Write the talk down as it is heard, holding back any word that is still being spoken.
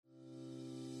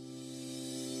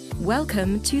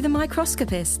Welcome to The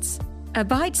Microscopists, a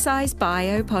bite-sized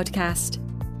bio podcast.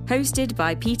 Hosted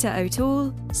by Peter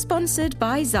O'Toole, sponsored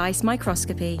by Zeiss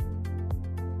Microscopy.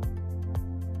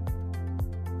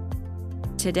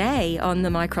 Today on The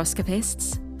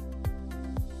Microscopists.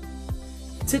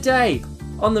 Today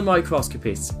on The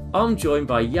Microscopists, I'm joined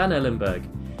by Jan Ellenberg,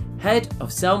 Head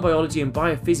of Cell Biology and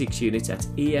Biophysics Unit at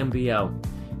EMBL.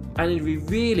 And in a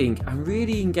revealing and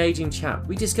really engaging chat,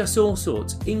 we discuss all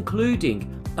sorts,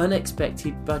 including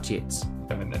unexpected budgets.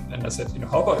 And I said,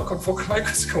 how about a confocal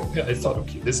microscope? I thought,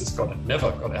 okay, this is never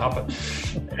gonna happen.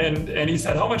 And he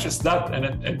said, how much is that?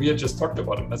 And we had just talked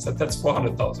about it. And I said, that's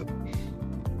 400,000.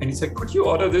 And he said, could you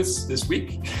order this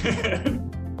week?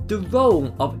 The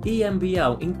role of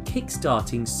EMBL in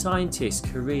kickstarting scientists'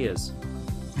 careers.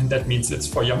 And that means it's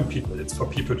for young people. It's for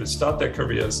people to start their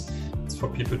careers. It's for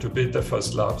people to build their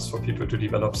first labs, for people to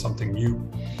develop something new.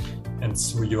 And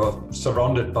so you are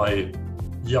surrounded by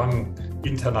young,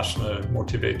 international,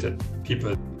 motivated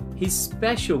people. His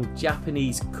special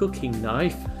Japanese cooking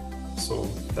knife. So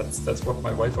that's what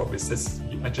my wife always says.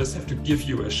 I just have to give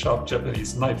you a sharp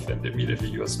Japanese knife and immediately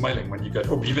you are smiling when you get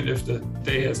home, even if the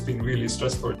day has been really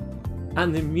stressful.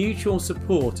 And the mutual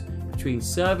support between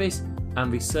service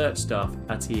and research staff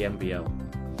at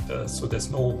EMBL. So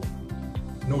there's no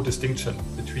distinction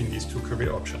between these two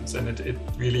career options. And it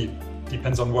really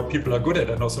depends on what people are good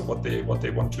at and also what they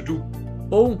want to do.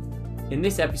 All in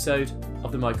this episode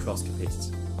of The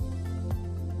Microscopists.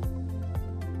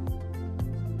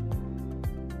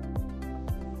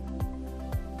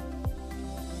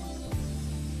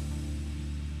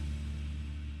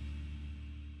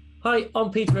 Hi,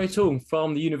 I'm Peter O'Toole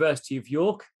from the University of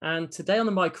York, and today on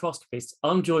The Microscopists,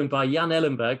 I'm joined by Jan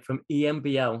Ellenberg from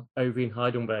EMBL over in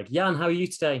Heidelberg. Jan, how are you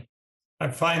today?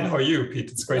 I'm fine. How are you, Pete?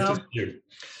 It's great to see you.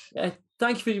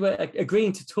 Thank you for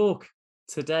agreeing to talk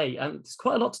today, and there's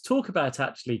quite a lot to talk about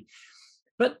actually,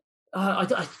 but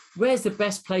where's the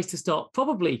best place to start?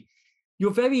 Probably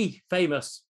you're very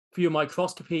famous for your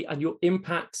microscopy and your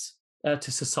impacts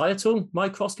to societal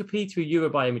microscopy through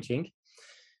Eurobiomaging,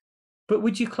 but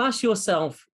would you class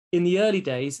yourself in the early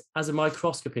days as a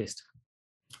microscopist?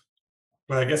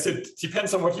 Well, I guess it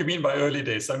depends on what you mean by early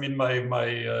days. I mean,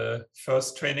 my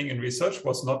first training in research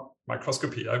was not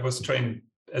microscopy. I was trained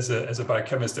as a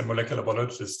biochemist and molecular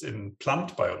biologist in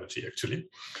plant biology, actually.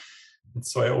 And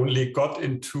so I only got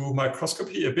into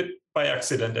microscopy a bit by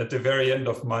accident at the very end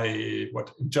of my,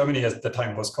 what in Germany at the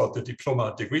time was called the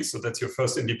diploma degree. So that's your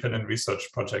first independent research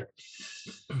project,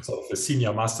 sort of a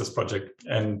senior master's project.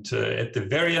 And at the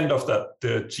very end of that,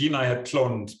 the gene I had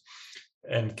cloned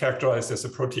and characterized as a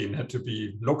protein had to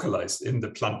be localized in the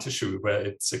plant tissue where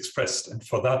it's expressed. And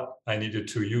for that, I needed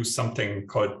to use something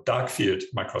called dark field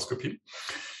microscopy.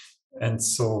 And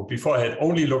so before I had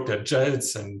only looked at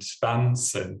gels and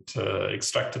bands and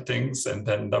extracted things. And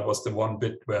then that was the one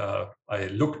bit where I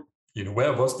looked,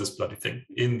 where was this bloody thing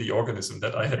in the organism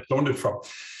that I had cloned it from?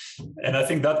 And I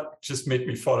think that just made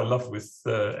me fall in love with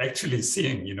actually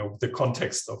seeing, the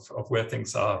context of where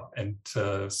things are. And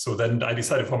so then I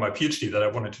decided for my PhD that I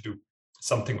wanted to do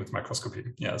something with microscopy.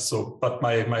 Yeah. So, but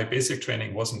my basic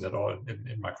training wasn't at all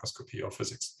in microscopy or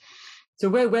physics. So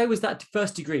where was that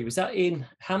first degree? Was that in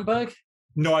Hamburg?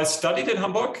 No, I studied in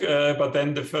Hamburg, but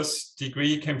then the first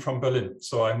degree came from Berlin.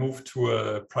 So I moved to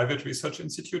a private research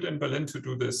institute in Berlin to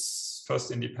do this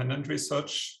first independent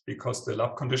research because the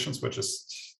lab conditions were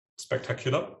just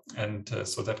spectacular. And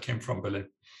so that came from Berlin.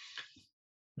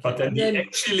 But then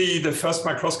the first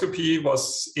microscopy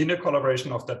was in a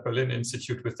collaboration of that Berlin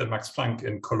Institute with the Max Planck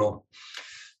in Cologne.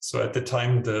 So at the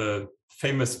time, the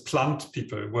famous plant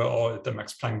people were all at the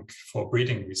Max Planck for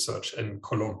breeding research in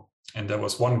Cologne. And there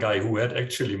was one guy who had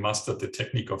actually mastered the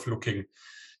technique of looking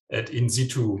at in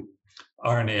situ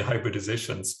RNA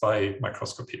hybridizations by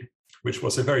microscopy, which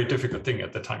was a very difficult thing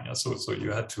at the time. Yeah? So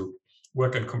you had to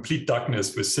work in complete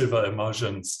darkness with silver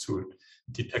emulsions to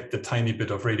detect the tiny bit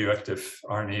of radioactive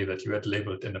RNA that you had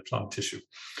labeled in a plant tissue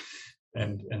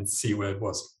and see where it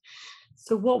was.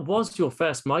 So what was your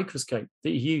first microscope that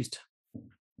you used?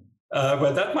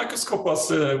 Well, that microscope was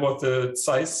the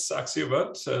Zeiss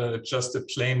Axiovert, just a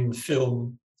plain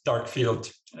film dark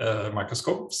field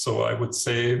microscope. So I would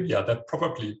say, that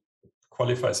probably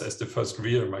qualifies as the first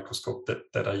real microscope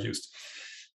that I used.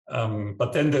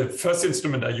 But then the first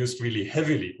instrument I used really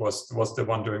heavily was the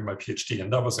one during my PhD,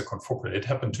 and that was a confocal. It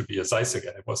happened to be a Zeiss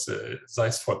again. It was a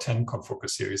Zeiss 410 confocal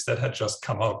series that had just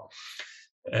come out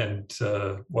and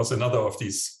was another of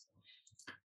these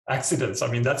accidents. I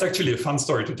mean, that's actually a fun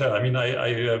story to tell. I mean,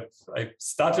 I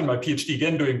started my PhD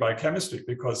again doing biochemistry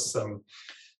because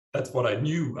that's what I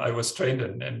knew I was trained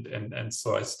in. And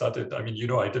so I started, I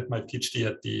mean, I did my PhD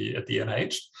at the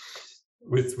NIH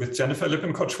with Jennifer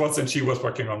Lippincott-Schwartz, and she was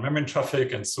working on membrane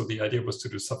traffic. And so the idea was to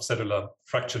do subcellular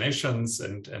fractionations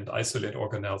and isolate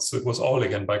organelles. So it was all,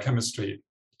 again, biochemistry,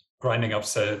 grinding up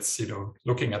cells,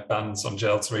 looking at bands on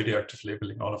gels, radioactive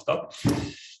labeling, all of that.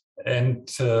 And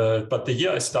but the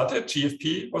year I started,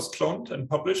 GFP was cloned and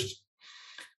published.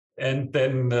 And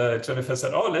then Jennifer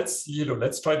said, "Oh,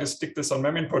 let's try to stick this on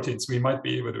membrane proteins. We might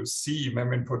be able to see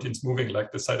membrane proteins moving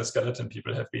like the cytoskeleton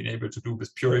people have been able to do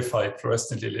with purified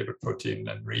fluorescently labeled protein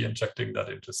and re-injecting that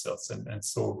into cells." And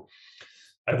so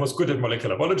I was good at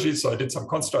molecular biology, so I did some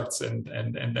constructs, and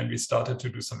then we started to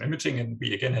do some imaging, and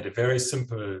we again had a very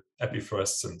simple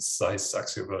epifluorescence size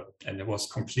axiovert, and it was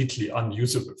completely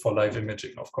unusable for live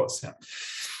imaging, of course. Yeah,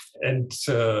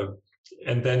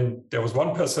 and then there was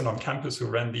one person on campus who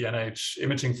ran the NIH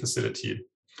imaging facility,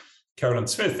 Carolyn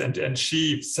Smith, and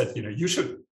she said, you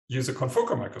should use a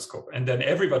confocal microscope. And then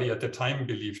everybody at the time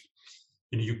believed,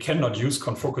 you cannot use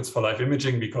confocals for live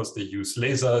imaging because they use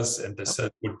lasers and the cell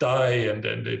would die and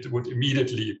it would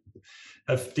immediately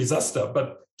have disaster.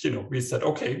 But, we said,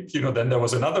 okay, then there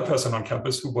was another person on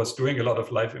campus who was doing a lot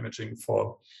of live imaging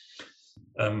for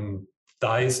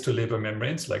dyes to label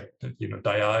membranes, like,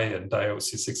 dye and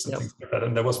DIOC6 and things like that.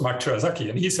 And there was Mark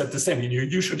Terasaki, and he said the same,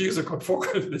 you should use a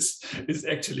confocal. This is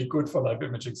actually good for live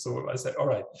imaging. So I said, all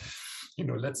right,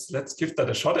 let's give that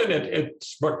a shot. And it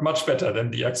worked much better than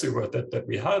the axiovert that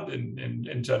we had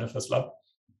in Jennifer's lab.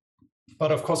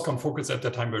 But of course, confocals at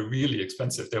the time were really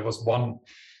expensive. There was one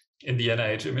in the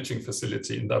NIH imaging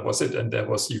facility, and that was it. And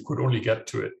you could only get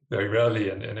to it very rarely,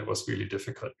 and it was really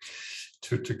difficult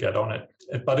to get on it.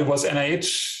 But it was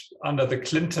NIH under the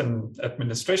Clinton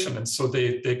administration. And so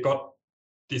they got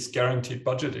these guaranteed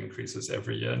budget increases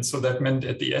every year. And so that meant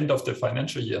at the end of the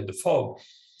financial year in the fall,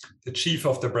 the chief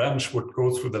of the branch would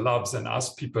go through the labs and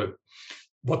ask people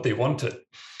what they wanted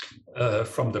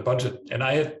from the budget. And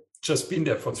I had just been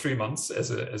there for 3 months as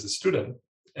a student.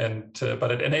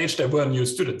 But at NIH, there were new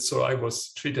students. So I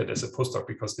was treated as a postdoc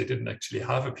because they didn't actually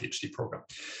have a PhD program.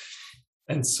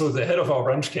 And so the head of our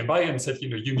branch came by and said,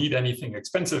 you need anything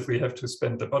expensive, we have to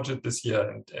spend the budget this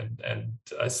year. And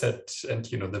I said,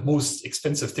 the most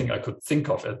expensive thing I could think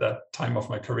of at that time of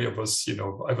my career was,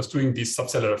 I was doing these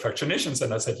subcellular fractionations.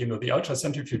 And I said, the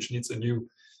ultracentrifuge needs a new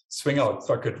swing out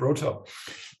circuit rotor.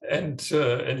 And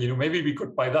maybe we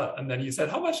could buy that. And then he said,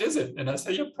 how much is it? And I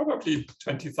said, probably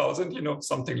 20,000,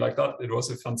 something like that. It was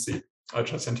a fancy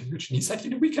ultracentrifuge. And he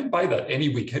said, we can buy that any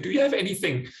week. Do you have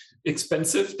anything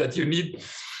expensive that you need?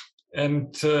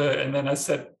 And then I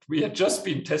said, we had just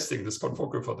been testing this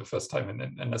confocal for the first time.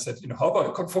 And I said, how about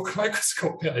a confocal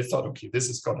microscope? I thought, okay, this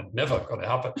is never gonna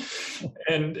happen.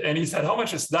 And he said, how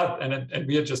much is that? And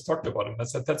we had just talked about it. And I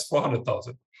said, that's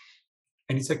 400,000.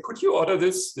 And he said, could you order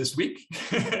this week?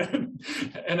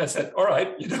 And I said, all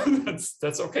right,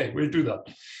 that's okay, we'll do that.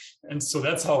 And so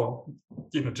that's how,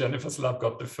 Jennifer's lab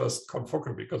got the first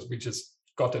confocal, because we just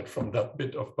got it from that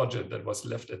bit of budget that was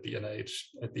left at the NIH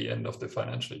at the end of the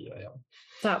financial year. Yeah.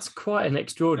 That's quite an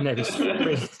extraordinary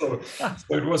story. So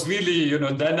it was really,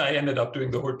 and then I ended up doing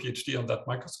the whole PhD on that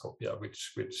microscope,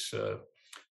 which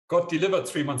got delivered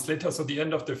 3 months later. So the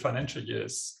end of the financial year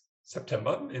is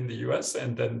September in the US.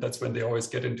 And then that's when they always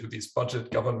get into these budget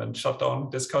government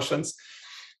shutdown discussions.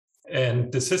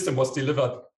 And the system was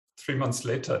delivered 3 months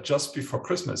later, just before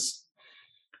Christmas.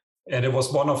 And it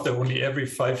was one of the only every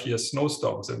 5-year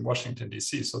snowstorms in Washington,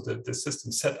 D.C. So the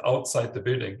system sat outside the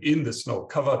building in the snow,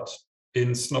 covered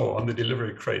in snow on the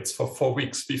delivery crates for 4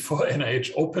 weeks before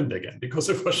NIH opened again, because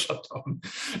it was shut down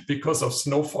because of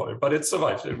snowfall. But it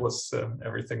survived. It was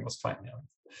everything was fine. Yeah.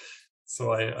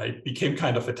 So I became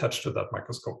kind of attached to that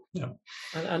microscope. Yeah.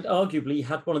 And arguably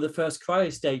had one of the first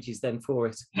cryo stages then for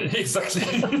it. Exactly.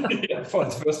 Yeah, for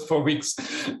the first 4 weeks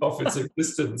of its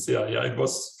existence. Yeah. It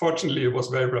was, fortunately, it was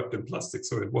very wrapped in plastic,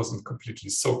 so it wasn't completely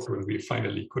soaked when we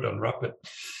finally could unwrap it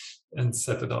and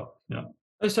set it up. Yeah.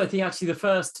 Also, I think actually the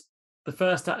first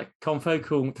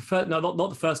confocal, not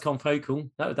the first confocal,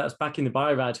 that was back in the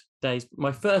Biorad days.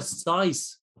 My first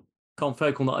size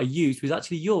confocal that I used was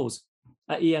actually yours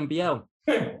at EMBL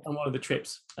on one of the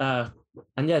trips.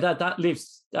 And yeah, that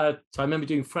lives. So I remember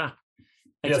doing FRAP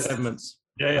experiments.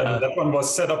 Yeah, that one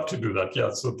was set up to do that.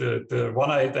 Yeah, so the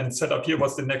one I then set up here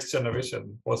was the next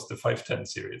generation, was the 510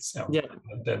 series. Yeah.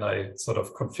 And then I sort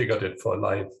of configured it for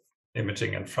live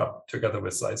imaging and FRAP together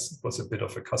with Zeiss. It was a bit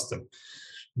of a custom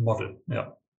model.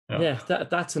 Yeah,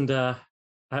 that and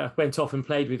I went off and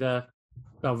played with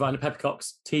Rainer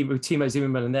Peppercock's team with Timo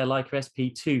Zimmermann and their Leica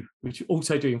SP2, which are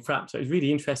also doing FRAP. So it was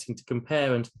really interesting to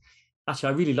compare. And actually,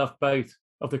 I really loved both.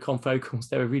 the confocals.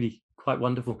 They were really quite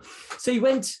wonderful. So you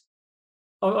went,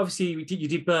 obviously you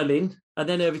did Berlin and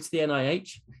then over to the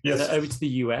NIH, yes, over to the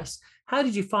US. How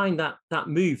did you find that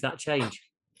move, that change?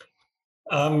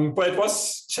 But it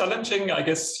was challenging. I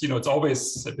guess, it's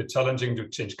always a bit challenging to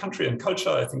change country and culture.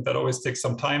 I think that always takes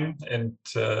some time. And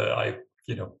I,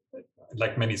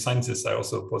 like many scientists, I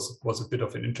also was a bit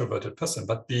of an introverted person.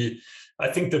 But I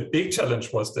think the big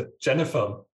challenge was that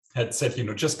Jennifer had said,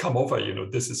 just come over,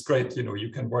 this is great, you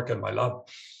can work in my lab.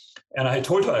 And I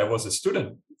told her I was a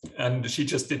student, and she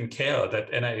just didn't care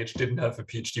that NIH didn't have a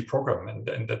PhD program,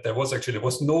 and that there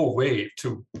was no way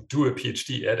to do a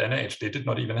PhD at NIH. They did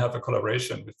not even have a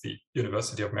collaboration with the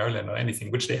University of Maryland or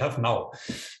anything, which they have now.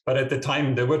 But at the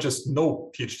time, there were just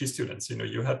no PhD students.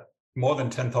 You had more than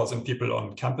 10,000 people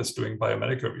on campus doing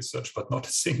biomedical research, but not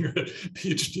a single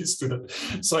PhD student.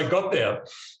 So I got there,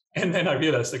 and then I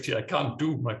realized, actually, I can't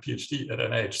do my PhD at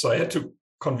NIH. So I had to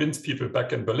convince people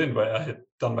back in Berlin, where I had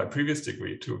done my previous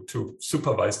degree, to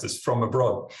supervise this from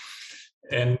abroad.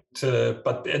 And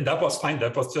that was fine.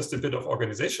 That was just a bit of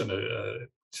organizational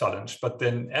challenge. But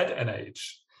then at NIH,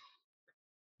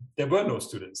 there were no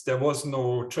students. There was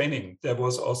no training. There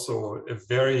was also a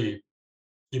very,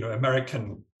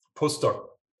 American postdoc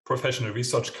professional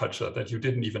research culture, that you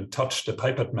didn't even touch the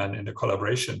pipette man in the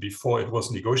collaboration before it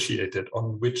was negotiated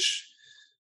on which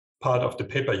part of the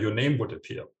paper your name would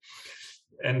appear.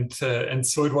 And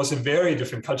so it was a very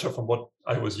different culture from what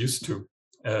I was used to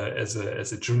as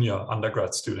a junior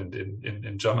undergrad student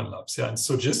in German labs. Yeah, and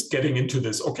so just getting into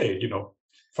this, okay,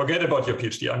 forget about your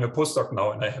PhD. I'm a postdoc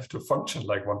now, and I have to function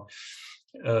like one.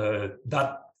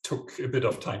 That took a bit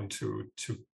of time to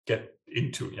get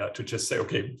into. Yeah, to just say,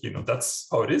 okay, that's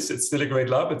how it is. It's still a great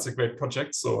lab. It's a great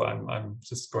project. So I'm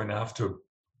just going to have to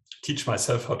teach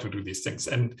myself how to do these things.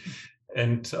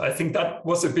 And I think that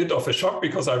was a bit of a shock,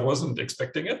 because I wasn't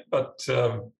expecting it, but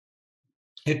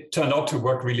it turned out to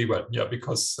work really well. Yeah,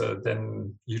 because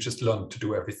then you just learn to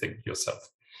do everything yourself.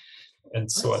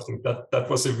 And so I think that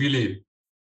was a really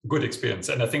good experience.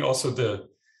 And I think also the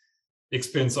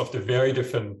experience of the very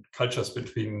different cultures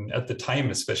between, at the time,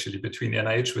 especially between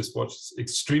NIH, which was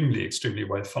extremely, extremely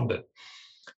well funded.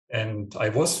 And I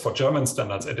was, for German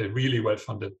standards, at a really well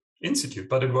funded institute,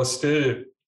 but it was still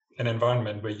an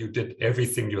environment where you did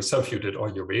everything yourself. You did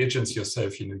all your reagents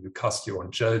yourself. You cast your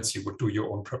own gels. You would do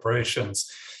your own preparations.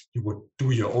 You would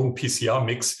do your own PCR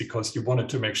mix, because you wanted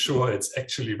to make sure it's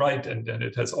actually right and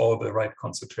it has all the right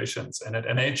concentrations. And at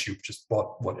NIH, you just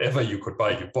bought whatever you could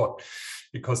buy. You bought,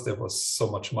 because there was so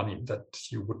much money that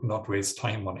you would not waste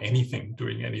time on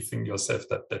doing anything yourself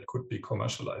that could be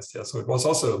commercialized. Yeah, so it was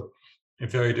also a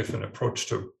very different approach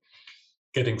to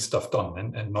getting stuff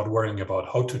done and not worrying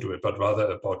about how to do it, but rather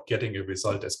about getting a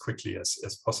result as quickly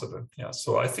as possible. Yeah,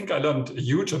 so I think I learned a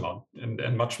huge amount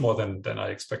and much more than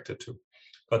I expected to.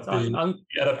 But the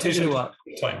adaptation took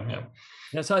time. Yeah.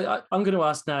 Yeah. So I'm going to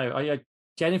ask now.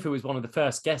 Jennifer was one of the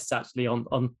first guests actually on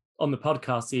the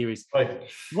podcast series. Right.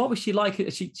 What was she like?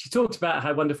 She talked about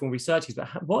how wonderful research is, but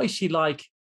what is she like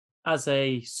as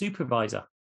a supervisor,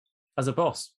 as a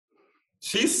boss?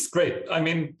 She's great. I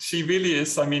mean, she really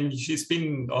is. I mean, she's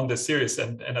been on the series,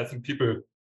 and I think people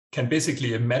can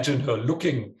basically imagine her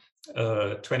looking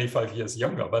 25 years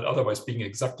younger, but otherwise being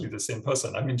exactly the same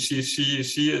person. I mean, she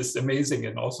is amazing,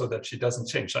 and also that she doesn't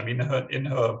change. I mean, in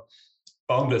her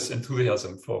boundless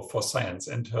enthusiasm for science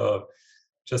and her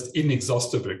just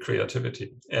inexhaustible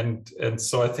creativity. And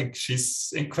so I think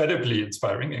she's incredibly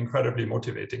inspiring, incredibly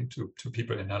motivating to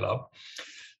people in her lab.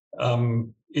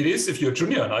 It is, if you're a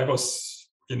junior, and I was,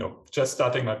 just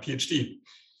starting my PhD,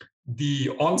 the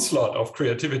onslaught of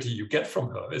creativity you get from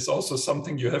her is also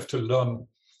something you have to learn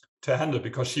to handle,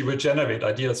 because she will generate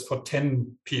ideas for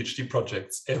 10 PhD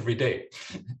projects every day.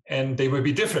 And they will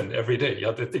be different every day.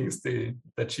 Yeah, the things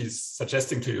that she's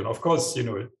suggesting to you. And of course,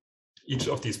 each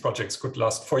of these projects could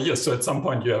last 4 years. So at some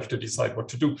point you have to decide what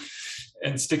to do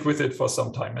and stick with it for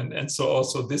some time. And so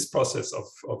also this process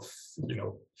of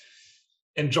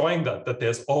enjoying that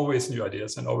there's always new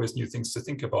ideas and always new things to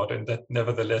think about, and that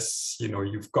nevertheless,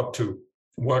 you've got to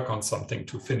work on something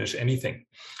to finish anything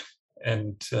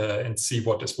and see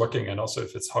what is working, and also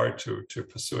if it's hard to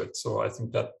pursue it. So I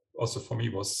think that also for me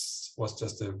was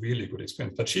just a really good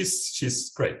experience. But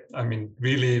she's great. I mean,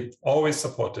 really always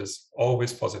supportive,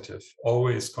 always positive,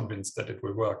 always convinced that it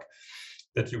will work,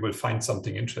 that you will find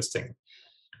something interesting.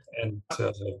 And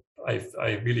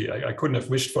I couldn't have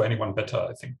wished for anyone better,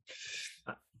 I think.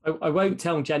 I won't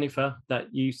tell Jennifer that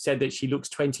you said that she looks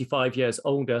 25 years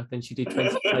older than she did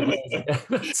 25 years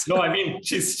ago. No, I mean,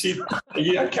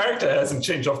 her character hasn't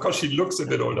changed. Of course, she looks a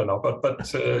bit older now, but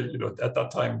at that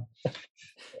time,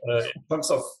 in terms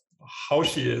of how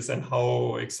she is and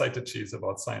how excited she is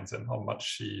about science and how much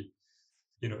she,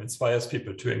 inspires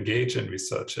people to engage in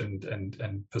research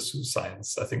and pursue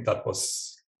science. I think that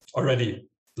was already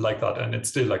like that, and it's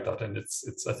still like that, and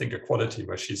it's I think a quality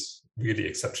where she's really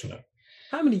exceptional.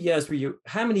 How many years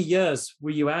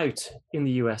were you out in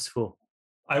the US for?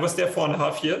 I was there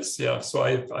 4.5 years. Yeah. So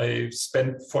I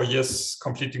spent 4 years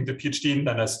completing the PhD, and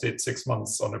then I stayed 6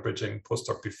 months on a bridging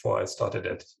postdoc before I started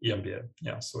at EMBL.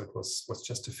 Yeah. So it was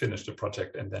just to finish the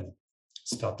project and then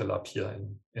start the lab here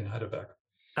in Heidelberg.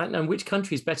 And which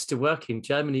country is better to work in,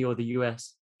 Germany or the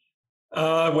US?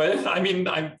 Well, I mean,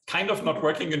 I'm kind of not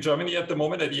working in Germany at the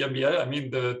moment at EMBL. I mean,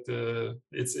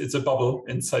 it's a bubble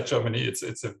inside Germany.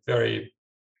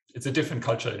 It's a different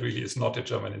culture. It really is not a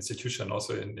German institution,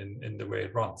 also in the way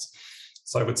it runs.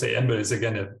 So I would say EMBL is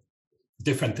again a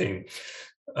different thing.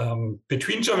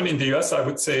 Between Germany and the US, I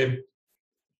would say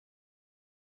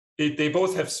they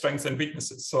both have strengths and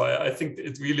weaknesses. So I think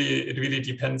it really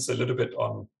depends a little bit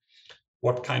on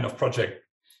what kind of project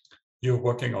you're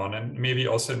working on, and maybe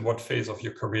also in what phase of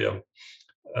your career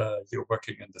you're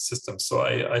working in the system. So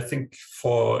I think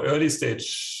for early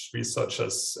stage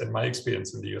researchers, and my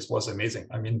experience in the US was amazing.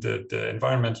 I mean, the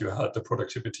environment you had, the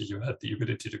productivity you had, the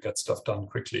ability to get stuff done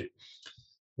quickly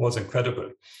was incredible.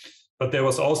 But there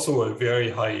was also a very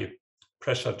high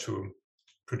pressure to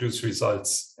produce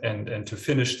results and to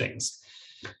finish things.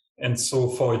 And so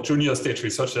for junior stage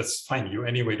research, that's fine. You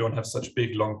anyway don't have such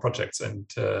big, long projects, and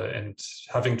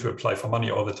having to apply for money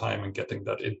all the time and getting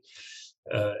that in,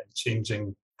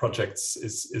 changing projects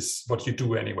is what you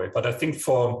do anyway. But I think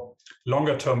for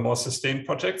longer term, more sustained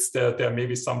projects, there may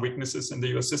be some weaknesses in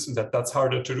the US system that's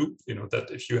harder to do. That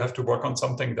if you have to work on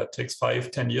something that takes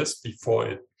 5-10 years before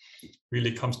it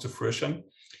really comes to fruition,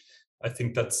 I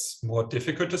think that's more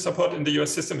difficult to support in the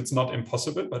US system. It's not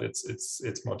impossible, but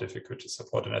it's more difficult to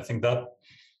support. And I think that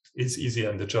is easier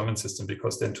in the German system,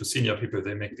 because then to senior people,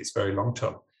 they make these very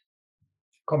long-term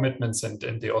commitments, and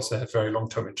they also have very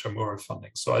long-term intramural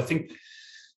funding. So I think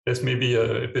there's maybe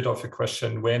a bit of a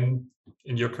question: when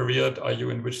in your career are you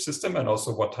in which system, and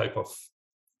also what type of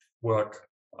work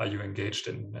are you engaged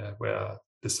in, where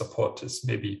the support is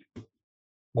maybe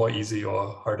more easy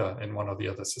or harder in one or the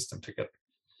other system to get.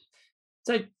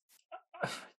 So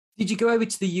did you go over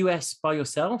to the US by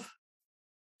yourself?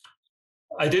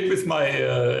 I did with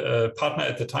my partner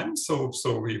at the time. So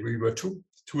we were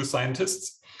two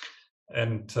scientists.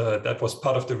 And that was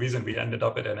part of the reason we ended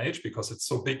up at NIH, because it's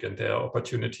so big and there are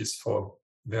opportunities for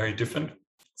very different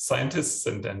scientists.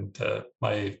 And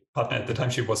my partner at the time,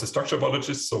 she was a structural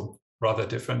biologist, so rather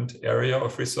different area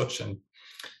of research. And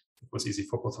it was easy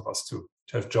for both of us to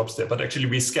have jobs there. But actually,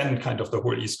 we scanned kind of the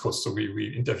whole East Coast. So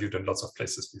we interviewed in lots of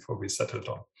places before we settled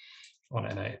on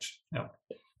NIH. Yeah.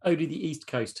 Only the East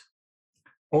Coast?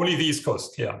 Only the East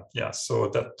Coast, yeah. So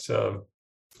that,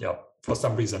 for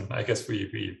some reason, I guess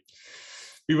we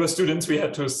were students. We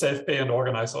had to self-pay and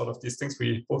organize all of these things.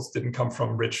 We both didn't come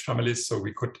from rich families, so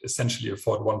we could essentially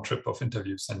afford one trip of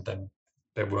interviews. And then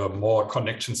there were more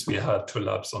connections we had to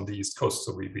labs on the East Coast.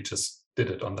 So we just did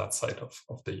it on that side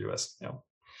of the US. Yeah.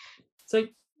 So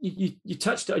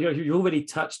you already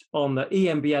touched on that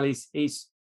EMBL is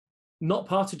not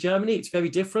part of Germany. It's very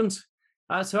different.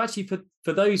 So actually,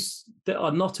 for those that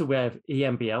are not aware of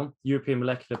EMBL, European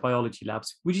Molecular Biology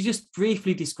Labs, would you just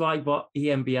briefly describe what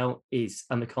EMBL is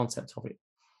and the concept of it?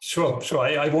 Sure.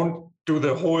 I won't do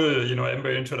the whole,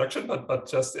 EMBL introduction, but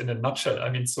just in a nutshell. I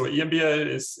mean, so EMBL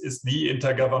is the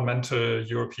intergovernmental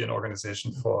European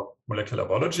organization for molecular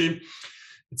biology.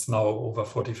 It's now over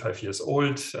 45 years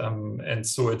old, and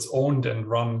so it's owned and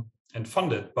run and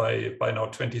funded by now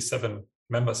 27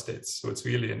 member states. So it's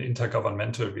really an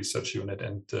intergovernmental research unit,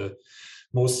 and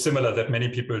most similar that many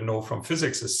people know from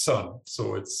physics is CERN.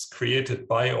 So it's created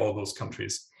by all those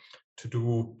countries to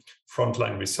do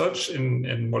frontline research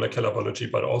in molecular biology,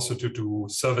 but also to do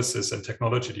services and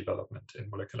technology development in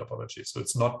molecular biology. So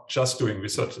it's not just doing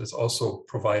research, it's also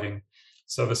providing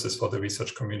services for the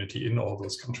research community in all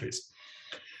those countries.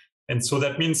 And so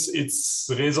that means its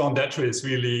raison d'etre is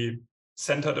really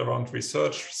centered around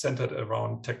research, centered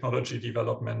around technology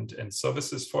development and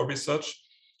services for research.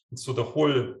 And so the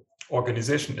whole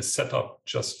organization is set up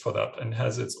just for that and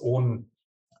has its own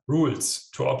rules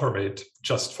to operate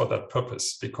just for that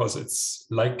purpose, because it's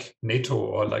like NATO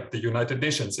or like the United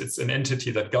Nations. It's an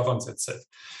entity that governs itself.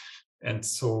 And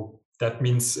so that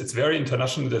means it's very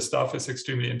international. The staff is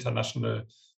extremely international,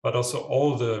 but also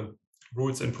all the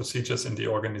rules and procedures in the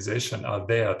organization are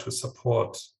there to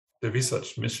support the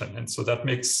research mission. And so that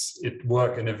makes it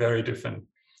work in a very different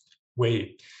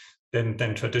way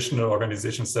than traditional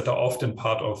organizations that are often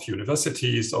part of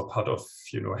universities or part of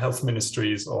health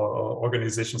ministries or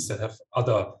organizations that have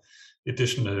other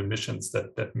additional missions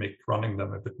that make running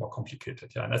them a bit more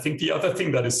complicated. Yeah, and I think the other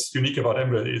thing that is unique about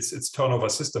EMBL is its turnover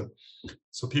system.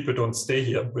 So people don't stay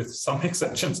here, with some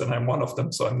exceptions, and I'm one of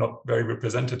them, so I'm not very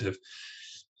representative.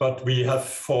 But we have,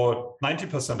 for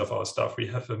 90% of our staff, we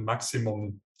have a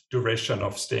maximum duration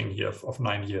of staying here of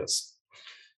 9 years.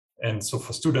 And so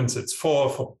for students, it's 4,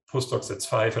 for postdocs, it's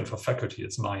 5, and for faculty,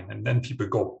 it's 9. And then people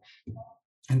go.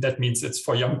 And that means it's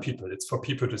for young people. It's for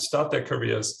people to start their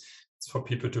careers. It's for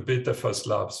people to build their first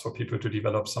labs, for people to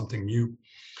develop something new.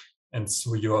 And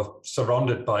so you're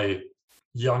surrounded by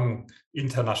young,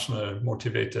 international,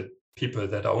 motivated people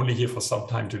that are only here for some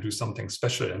time to do something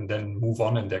special and then move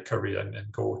on in their career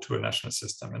and go to a national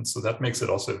system. And so that makes it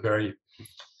also a very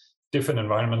different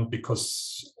environment,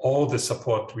 because all the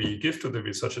support we give to the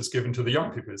research is given to the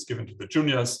young people. It's given to the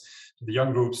juniors, to the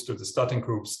young groups, to the starting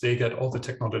groups. They get all the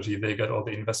technology, they get all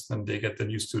the investment, they get the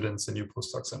new students, the new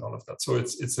postdocs, and all of that. So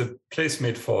it's a place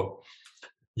made for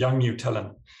young, new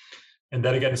talent. And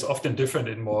that, again, is often different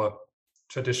in more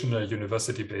traditional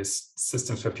university-based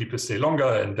systems where people stay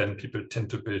longer, and then people tend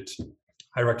to build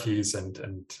hierarchies and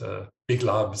big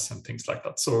labs and things like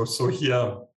that. So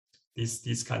here,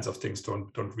 these kinds of things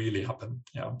don't really happen.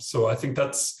 Yeah. So I think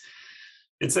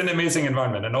it's an amazing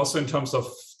environment. And also in terms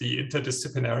of the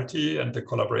interdisciplinarity and the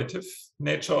collaborative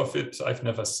nature of it, I've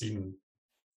never seen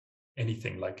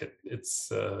anything like it.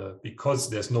 It's because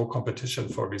there's no competition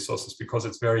for resources, because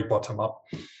it's very bottom up.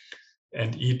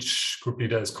 And each group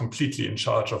leader is completely in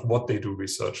charge of what they do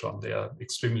research on. They are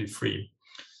extremely free.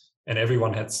 And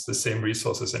everyone has the same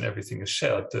resources and everything is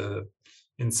shared. The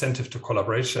incentive to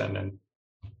collaboration and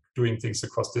doing things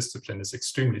across discipline is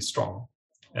extremely strong.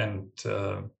 And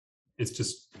it's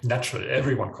just natural.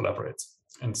 Everyone collaborates.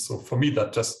 And so for me,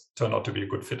 that just turned out to be a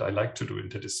good fit. I like to do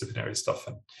interdisciplinary stuff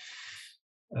and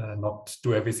not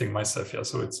do everything myself. Yeah,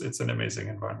 so it's an amazing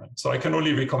environment. So I can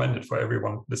only recommend it for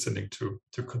everyone listening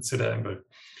to consider EMBL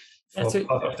for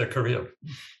part of their career.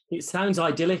 It sounds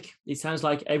idyllic. It sounds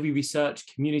like every research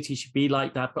community should be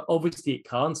like that, but obviously it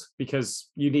can't, because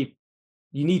you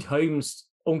need homes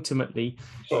ultimately.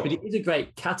 Sure. But it is a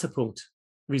great catapult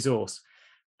resource.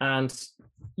 And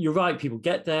you're right, people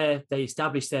get there, they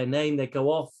establish their name, they go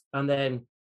off and then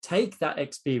take that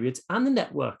experience and the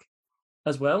network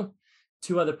as well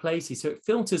to other places. So it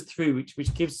filters through,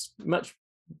 which gives much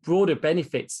broader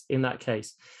benefits in that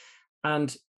case.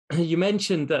 And you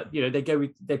mentioned that,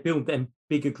 they build them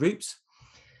bigger groups.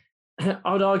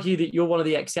 I would argue that you're one of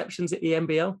the exceptions at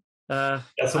EMBL. So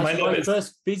my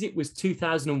first visit was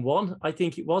 2001, I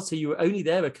think it was. So you were only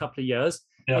there a couple of years,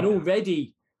 and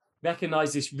already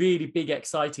recognized this really big,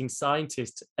 exciting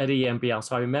scientist at EMBL.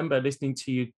 So I remember listening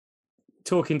to you,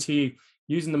 talking to you,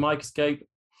 using the microscope,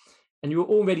 and you were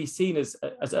already seen as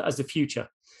the future.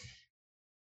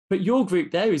 But your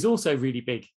group there is also really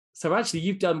big. So actually,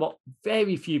 you've done what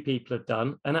very few people have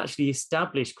done, and actually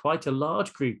established quite a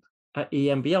large group at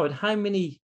EMBL. And how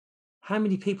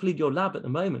many people in your lab at the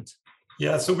moment?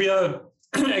 Yeah, so we are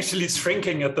actually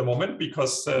shrinking at the moment,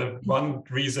 because one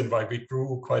reason why we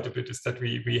grew quite a bit is that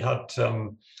we had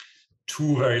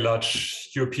 2 very large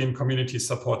European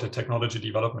community-supported technology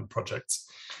development projects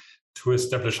to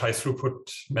establish high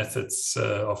throughput methods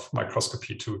of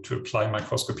microscopy to apply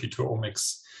microscopy to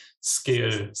omics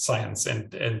scale science.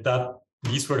 And that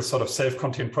these were sort of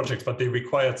self-contained projects, but they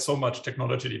required so much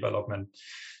technology development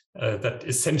that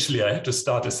essentially I had to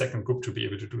start a second group to be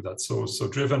able to do that. So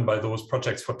driven by those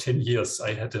projects for 10 years,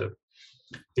 I had a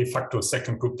de facto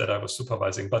second group that I was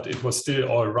supervising, but it was still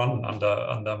all run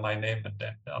under my name and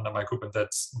then under my group. And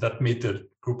that made the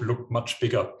group look much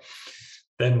bigger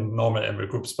than normal EMBL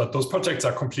groups. But those projects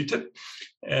are completed.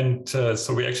 And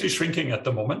so we're actually shrinking at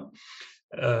the moment.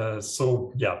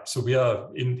 So we are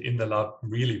in the lab,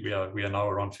 really, we are now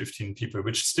around 15 people,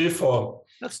 which still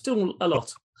that's still a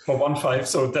lot. For 1.5,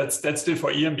 so that's still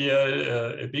for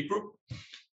EMBL a big group,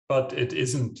 but it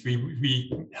isn't.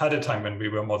 We had a time when we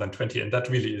were more than 20, and that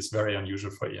really is very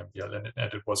unusual for EMBL,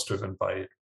 and it was driven by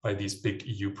these big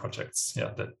EU projects,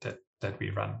 that we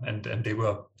run, and they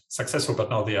were successful, but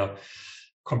now they are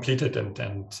completed,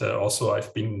 and also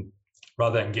I've been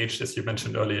rather engaged, as you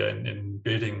mentioned earlier, in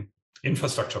building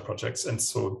infrastructure projects. And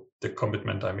so the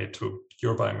commitment I made to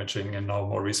Eurobioimaging and now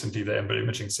more recently the EMBL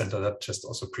Imaging Center, that just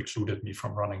also precluded me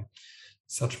from running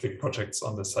such big projects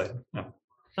on the side. Yeah.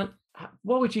 And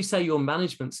what would you say your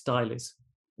management style is?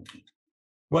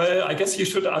 Well, I guess you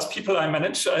should ask people I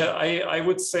manage. I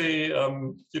would say,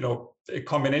 a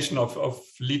combination of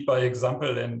lead by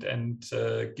example and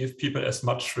give people as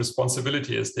much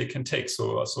responsibility as they can take.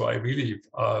 So I really,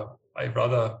 I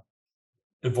rather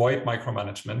avoid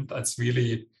micromanagement. It's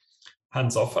really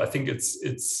hands off. I think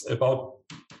it's about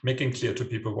making clear to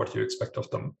people what you expect of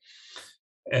them,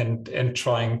 and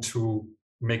trying to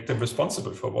make them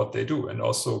responsible for what they do, and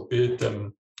also build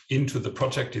them into the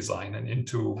project design and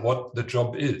into what the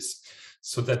job is,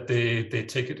 so that they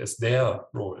take it as their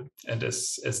role and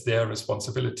as their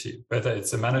responsibility, whether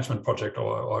it's a management project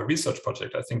or a research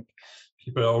project. I think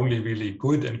people are only really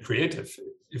good and creative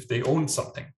if they own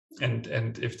something, and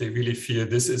if they really feel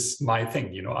this is my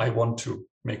thing, I want to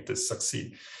make this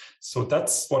succeed. So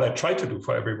that's what I try to do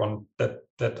for everyone that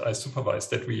I supervise,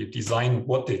 that we design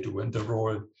what they do and the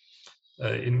role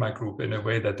in my group in a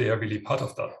way that they are really part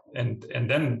of that. And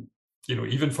then,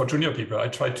 even for junior people,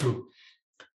 I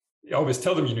always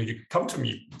tell them, you can come to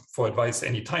me for advice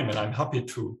anytime, and I'm happy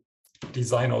to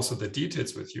design also the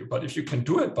details with you. But if you can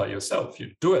do it by yourself,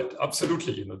 you do it.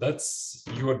 Absolutely. That's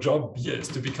your job here, is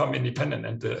to become independent.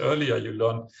 And the earlier you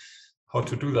learn how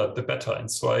to do that, the better.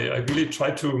 And so I really try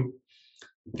to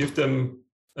give them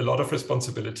a lot of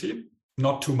responsibility,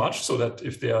 not too much, so that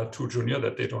if they are too junior,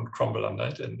 that they don't crumble under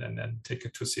it and take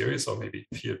it too serious, or maybe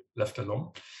feel left alone.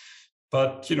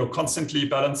 But constantly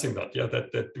balancing that,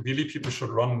 that really people should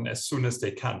run as soon as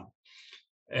they can,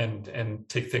 and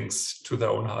take things to their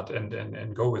own heart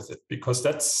and go with it. Because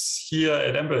that's here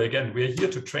at EMBL, again, we're here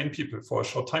to train people for a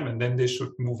short time, and then they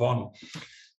should move on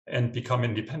and become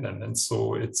independent. And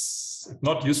so it's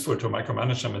not useful to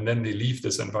micromanage them, and then they leave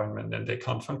this environment and they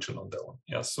can't function on their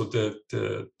own. So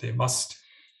they must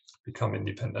become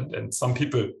independent. And some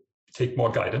people take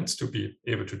more guidance to be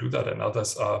able to do that, and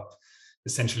others are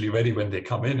essentially ready when they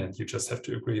come in, and you just have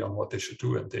to agree on what they should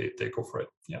do, and they go for it.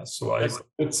 So I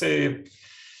would say,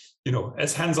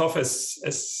 as hands-off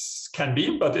as can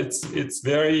be, but it's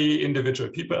very individual.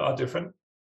 People are different,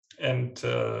 and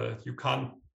you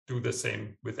can't do the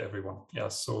same with everyone.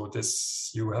 So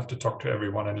you have to talk to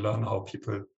everyone and learn how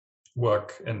people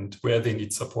work, and where they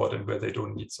need support and where they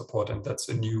don't need support. And that's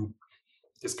a new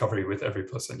discovery with every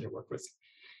person you work with.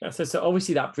 So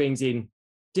obviously that brings in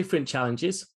different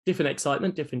challenges, different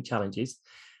excitement, different challenges.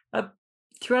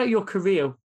 Throughout your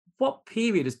career, what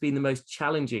period has been the most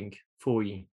challenging for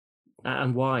you,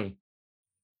 and why?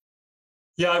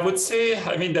 I would say,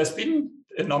 there's been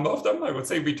a number of them. I would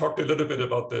say we talked a little bit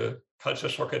about the culture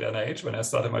shock at NIH when I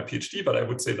started my PhD, but I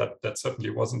would say that certainly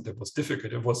wasn't the most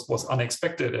difficult. It was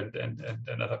unexpected and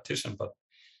an adaptation, but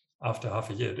after half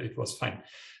a year, it was fine.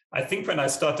 I think when I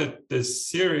started this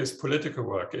serious political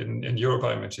work in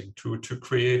Eurobiomaging to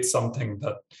create something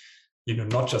that,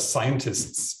 not just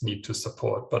scientists need to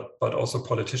support, but also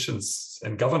politicians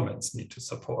and governments need to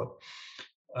support,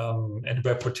 and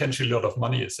where potentially a lot of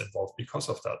money is involved because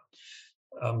of that.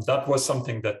 That was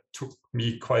something that took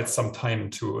me quite some time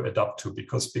to adapt to,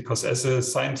 because as a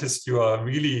scientist, you are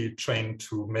really trained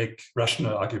to make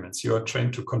rational arguments. You are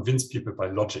trained to convince people by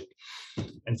logic.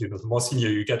 And the more senior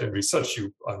you get in research,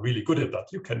 you are really good at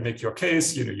that. You can make your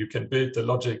case, you can build the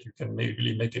logic, you can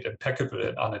really make it impeccable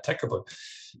and unattackable.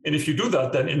 And if you do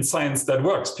that, then in science that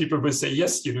works. People will say,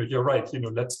 yes, you're right,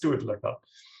 let's do it like that.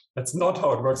 That's not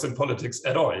how it works in politics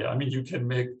at all. You can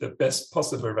make the best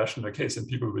possible rational case, and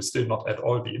people will still not at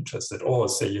all be interested, or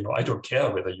say, I don't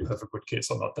care whether you have a good case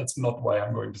or not. That's not why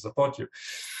I'm going to support you.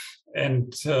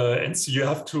 And so you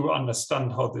have to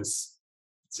understand how this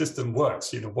system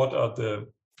works. What are the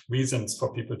reasons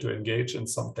for people to engage in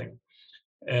something,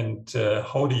 and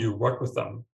how do you work with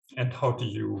them, and how do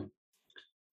you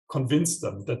convince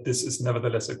them that this is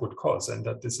nevertheless a good cause, and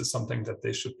that this is something that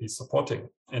they should be supporting,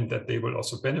 and that they will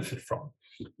also benefit from,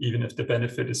 even if the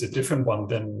benefit is a different one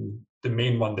than the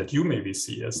main one that you maybe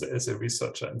see as a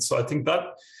researcher. And so I think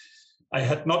that I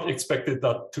had not expected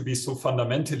that to be so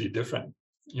fundamentally different,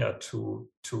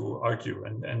 to argue,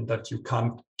 and that you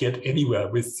can't get anywhere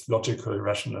with logical,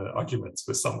 rational arguments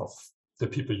with some of the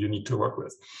people you need to work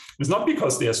with. It's not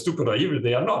because they are stupid or evil,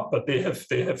 they are not, but they have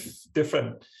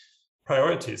different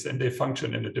priorities, and they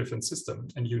function in a different system,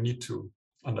 and you need to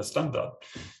understand that,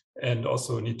 and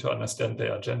also need to understand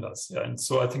their agendas. And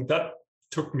so I think that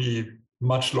took me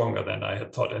much longer than I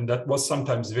had thought, and that was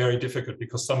sometimes very difficult,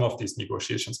 because some of these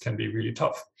negotiations can be really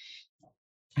tough,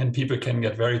 and people can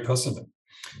get very personal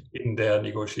in their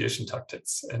negotiation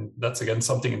tactics. And that's again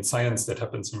something in science that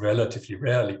happens relatively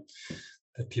rarely,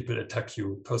 that people attack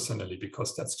you personally,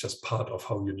 because that's just part of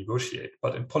how you negotiate.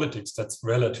 But in politics, that's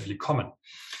relatively common.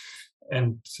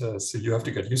 And so you have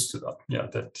to get used to that. Yeah,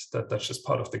 that's just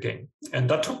part of the game. And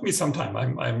that took me some time.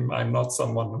 I'm not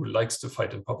someone who likes to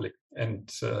fight in public, and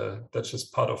that's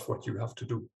just part of what you have to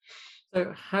do.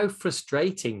 So how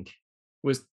frustrating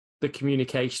was the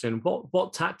communication, and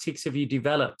what tactics have you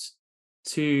developed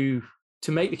to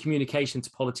make the communication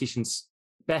to politicians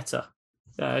better?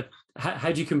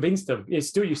 How do you convince them? You've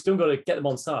still got to get them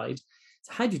on side.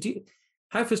 So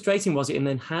how frustrating was it? And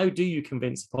then how do you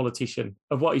convince a politician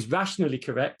of what is rationally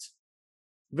correct,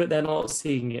 but they're not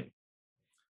seeing it?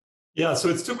 Yeah, so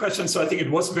it's two questions. So I think it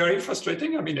was very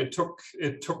frustrating. I mean, it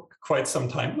took quite some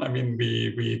time. I mean,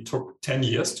 we took 10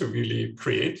 years to really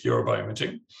create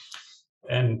Eurobioimaging,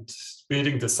 and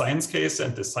building the science case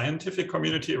and the scientific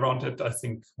community around it, I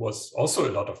think, was also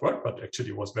a lot of work, but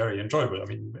actually was very enjoyable. I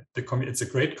mean, it's a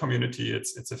great community.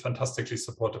 It's a fantastically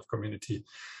supportive community.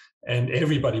 And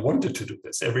everybody wanted to do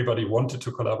this. Everybody wanted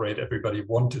to collaborate. Everybody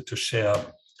wanted to share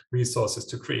resources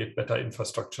to create better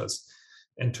infrastructures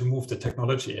and to move the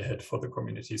technology ahead for the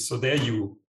community. So there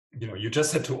you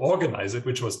just had to organize it,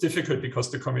 which was difficult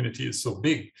because the community is so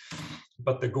big,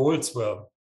 but the goals were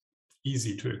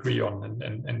easy to agree on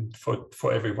and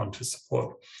for everyone to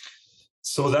support.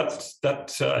 So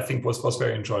that I think was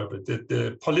very enjoyable.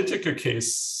 The political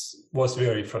case was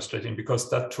very frustrating because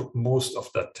that took most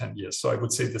of that 10 years. So I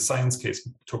would say the science case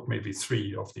took maybe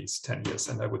 3 of these 10 years.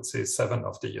 And I would say 7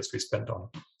 of the years we spent on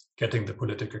getting the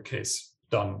political case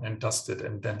done and dusted,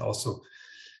 and then also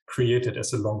created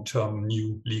as a long-term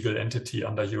new legal entity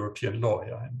under European law.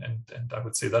 Yeah? And I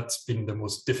would say that's been the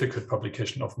most difficult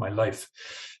publication of my life,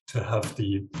 to have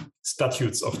the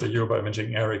statutes of the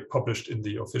Eurobioimaging ERIC published in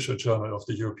the official journal of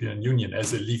the European Union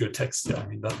as a legal text. Yeah, I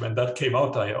mean, when that came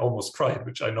out, I almost cried,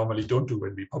 which I normally don't do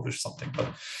when we publish something. But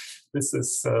this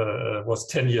was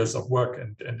 10 years of work,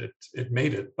 and it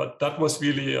made it. But that was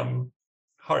really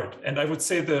hard. And I would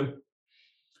say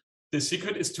the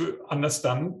secret is to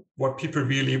understand what people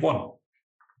really want.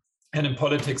 And in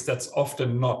politics, that's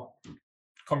often not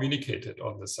communicated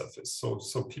on the surface.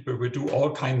 So people will do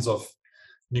all kinds of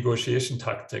negotiation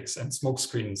tactics and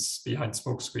smokescreens behind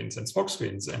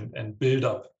smokescreens and build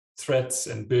up threats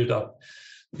and build up,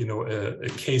 a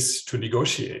case to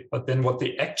negotiate. But then what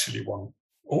they actually want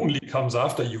only comes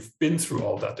after you've been through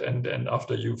all that, and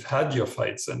after you've had your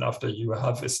fights, and after you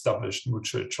have established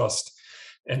mutual trust,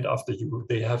 and after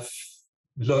they have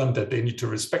learned that they need to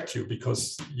respect you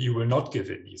because you will not give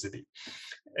in easily.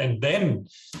 And then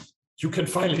you can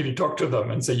finally talk to them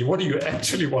and say, what do you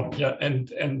actually want? Yeah,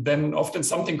 and then often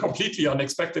something completely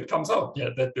unexpected comes out. Yeah,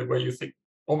 where you think,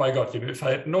 oh my God, if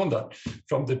I had known that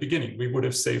from the beginning, we would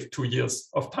have saved 2 years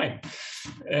of time.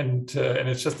 And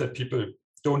it's just that people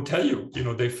don't tell you.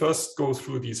 They first go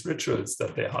through these rituals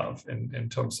that they have in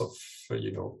terms of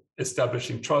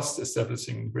establishing trust,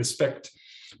 establishing respect,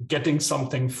 getting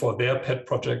something for their pet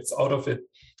projects out of it,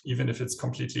 even if it's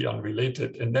completely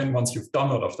unrelated. And then once you've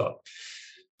done all of that,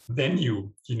 then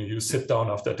you sit down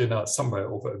after dinner somewhere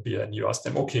over a beer and you ask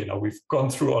them, okay, now we've gone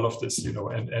through all of this,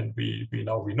 and we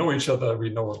know each other, we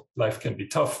know life can be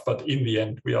tough, but in the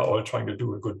end, we are all trying to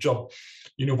do a good job.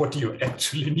 What do you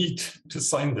actually need to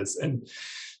sign this? And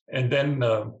then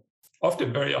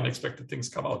often very unexpected things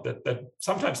come out that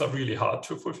sometimes are really hard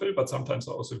to fulfill, but sometimes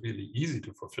are also really easy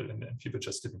to fulfill, and people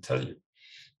just didn't tell you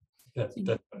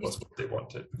that was what they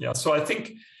wanted. Yeah, so I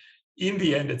think in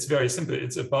the end, it's very simple.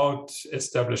 It's about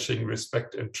establishing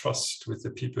respect and trust with the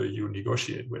people you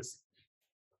negotiate with,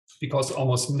 because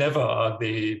almost never are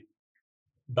they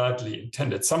badly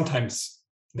intended. Sometimes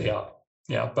they are,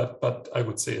 yeah, but I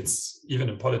would say it's, even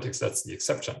in politics, that's the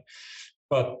exception.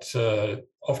 But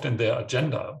often their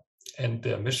agenda and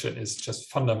their mission is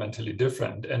just fundamentally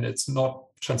different, and it's not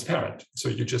transparent. So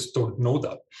you just don't know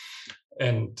that.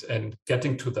 And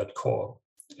getting to that core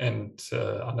and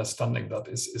understanding that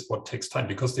is what takes time,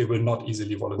 because they will not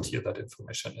easily volunteer that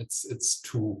information. It's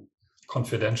too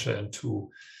confidential and too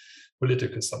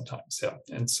political sometimes. Yeah,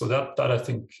 and so that I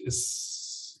think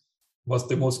was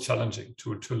the most challenging,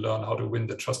 to learn how to win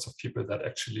the trust of people that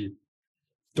actually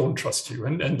don't trust you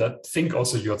and that think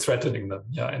also you're threatening them.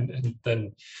 Yeah, and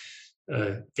then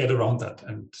get around that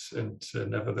and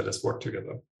nevertheless work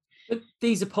together. But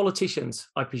these are politicians,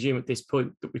 I presume, at this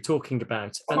point that we're talking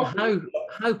about. And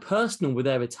how personal were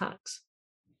their attacks?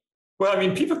 Well, I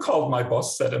mean, people called my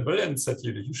boss Ellenberg and said,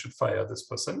 you should fire this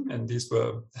person. And these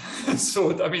were,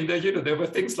 so, I mean, there were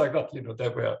things like that,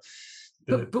 there were.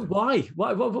 But why?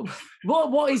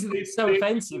 What is it so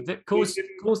offensive that caused?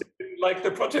 Like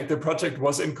the project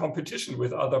was in competition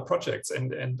with other projects,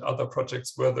 and other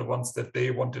projects were the ones that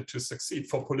they wanted to succeed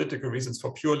for political reasons,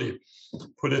 for purely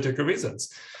political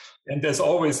reasons. And there's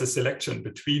always a selection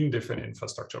between different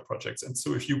infrastructure projects. And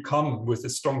so if you come with a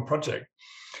strong project,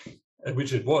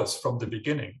 which it was from the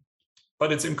beginning,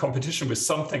 but it's in competition with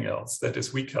something else that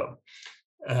is weaker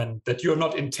and that you're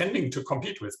not intending to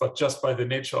compete with, but just by the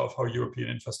nature of how European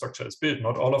infrastructure is built,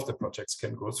 not all of the projects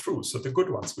can go through. So the good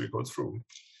ones will go through,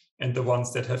 and the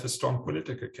ones that have a strong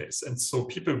political case. And so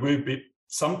people will be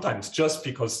sometimes, just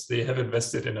because they have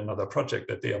invested in another project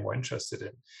that they are more interested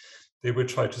in, they will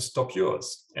try to stop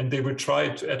yours. And they will try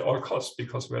to, at all costs,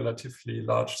 because relatively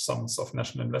large sums of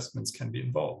national investments can be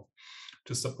involved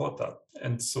to support that.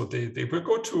 And so they will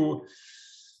go to,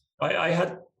 I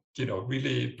had,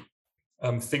 really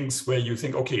things where you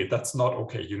think, okay, that's not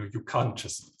okay. You can't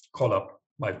just call up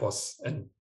my boss and,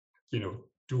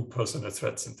 do personal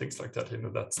threats and things like that.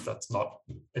 That's not,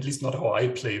 at least not how I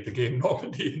play the game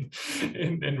normally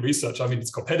in research. I mean,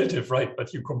 it's competitive, right?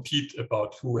 But you compete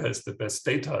about who has the best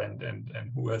data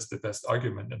and who has the best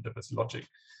argument and the best logic.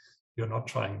 You're not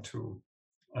trying to,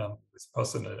 with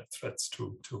personal threats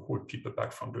to hold people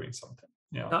back from doing something.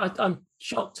 Yeah, I'm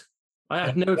shocked. I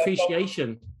have no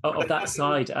appreciation of that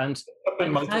side. And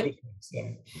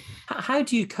how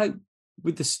do you cope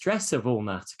with the stress of all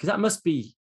that? Because that must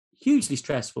be hugely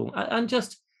stressful and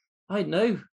just, I don't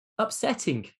know,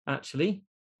 upsetting, actually.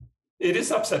 It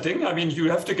is upsetting. I mean, you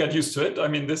have to get used to it. I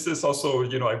mean, this is also,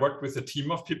 I worked with a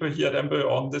team of people here at EMBL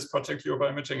on this project,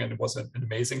 Eurobioimaging, and it was an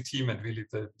amazing team. And really,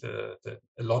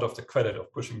 a lot of the credit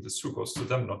of pushing this through goes to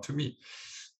them, not to me.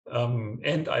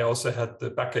 And I also had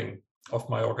the backing of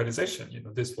my organization.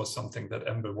 This was something that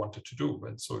EMBL wanted to do.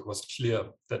 And so it was clear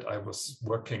that I was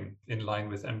working in line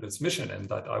with EMBL's mission and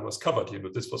that I was covered.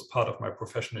 This was part of my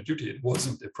professional duty. It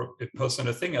wasn't a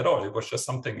personal thing at all. It was just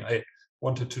something I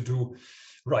wanted to do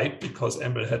right because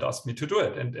EMBL had asked me to do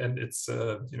it. And it's,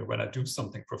 when I do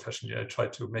something professionally, I try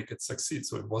to make it succeed.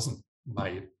 So it wasn't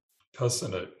my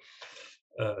personal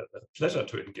pleasure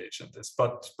to engage in this,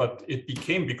 but it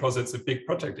became, because it's a big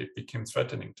project, it became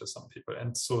threatening to some people.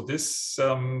 And so this,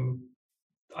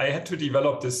 I had to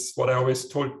develop this, what I always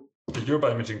told the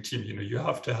Eurobioimaging team, you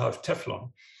have to have Teflon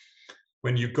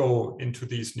when you go into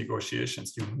these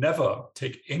negotiations. You never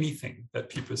take anything that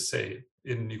people say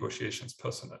in negotiations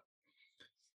personal,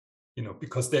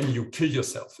 because then you kill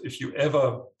yourself. If you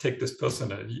ever take this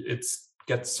personal, it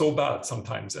gets so bad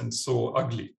sometimes and so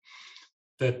ugly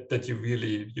that you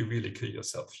really kill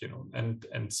yourself,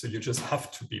 and so you just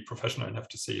have to be professional and have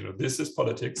to say, this is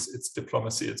politics, it's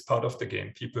diplomacy, it's part of the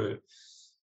game. People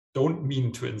don't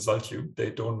mean to insult you, they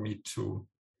don't mean to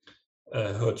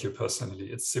hurt you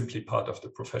personally. It's simply part of the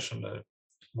professional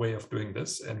way of doing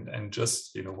this. And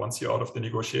just, once you're out of the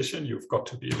negotiation, you've got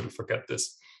to be able to forget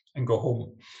this and go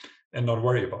home and not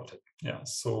worry about it. Yeah.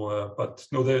 So, but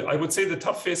no, I would say the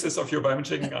tough phases of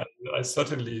Eurobioimaging, I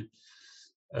certainly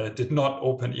did not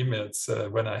open emails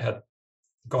when I had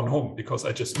gone home, because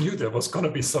I just knew there was going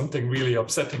to be something really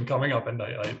upsetting coming up, and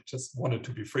I just wanted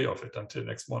to be free of it until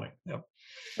next morning. Yeah.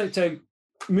 So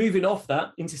moving off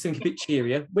that into something a bit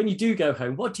cheerier, when you do go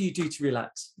home, what do you do to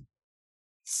relax?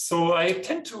 So I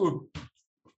tend to,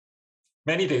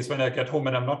 many days when I get home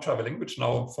and I'm not traveling, which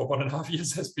now for 1.5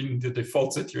 years has been the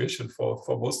default situation for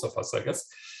most of us, I guess,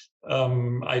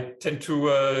 I tend to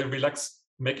relax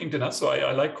making dinner. So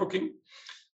I like cooking.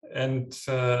 And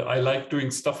I like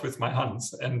doing stuff with my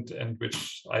hands, and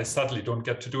which I sadly don't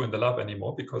get to do in the lab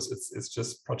anymore, because it's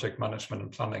just project management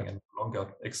and planning and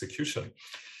longer execution.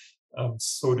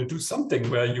 So to do something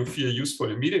where you feel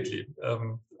useful immediately,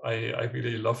 I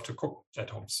really love to cook at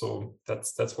home. So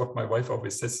that's what my wife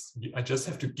always says. I just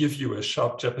have to give you a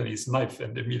sharp Japanese knife,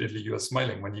 and immediately you are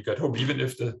smiling when you get home, even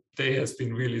if the day has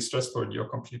been really stressful and you're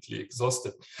completely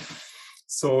exhausted.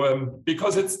 So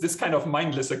because it's this kind of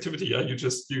mindless activity,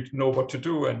 you know what to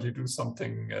do, and you do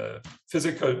something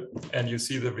physical and you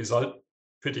see the result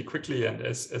pretty quickly. And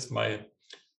as my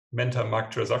mentor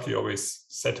Mark Terzaki always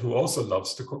said, who also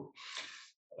loves to cook,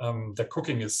 that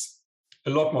cooking is a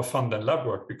lot more fun than lab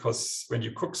work, because when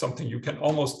you cook something, you can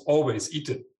almost always eat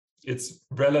it. It's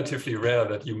relatively rare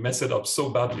that you mess it up so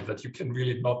badly that you can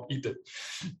really not eat it.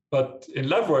 But in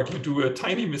lab work, you do a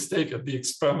tiny mistake and the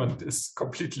experiment is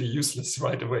completely useless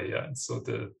right away. Yeah? And so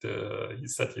he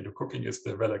said, cooking is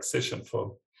the relaxation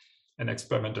for an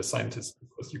experimental scientist,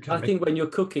 because you can. I think when you're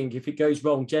cooking, if it goes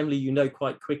wrong, generally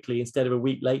quite quickly instead of a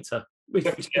week later. Which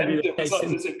can be the case.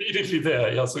 It's immediately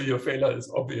there, yeah. So your failure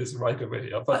is obvious right away.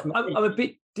 Yeah. But I'm a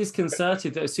bit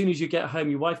disconcerted that as soon as you get home,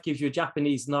 your wife gives you a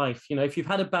Japanese knife. If you've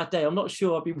had a bad day, I'm not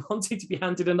sure I'd be wanting to be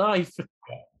handed a knife.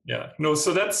 Yeah. No.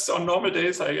 So that's on normal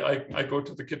days. I go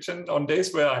to the kitchen. On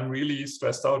days where I'm really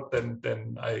stressed out,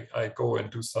 then I go and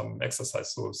do some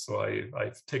exercise. So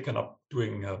I've taken up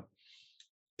doing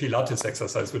Pilates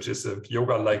exercise, which is a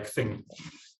yoga-like thing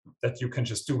that you can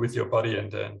just do with your body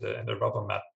and a rubber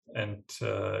mat. And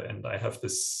I have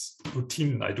this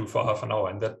routine I do for half an hour,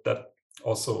 and that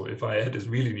also, if my head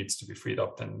really needs to be freed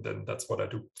up, then that's what I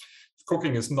do. If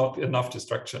cooking is not enough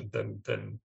distraction,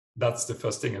 then that's the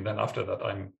first thing, and then after that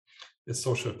I'm a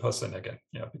social person again.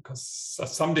 Yeah, because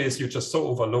some days you're just so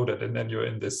overloaded, and then you're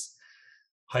in this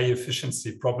high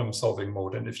efficiency problem solving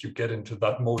mode. And if you get into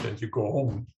that mode and you go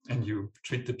home and you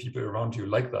treat the people around you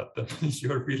like that, then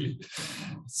you're really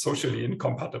socially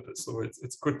incompatible. So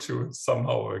it's good to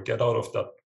somehow get out of that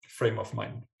frame of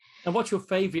mind. And what's your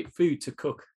favorite food to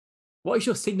cook? What is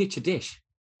your signature dish?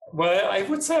 Well, I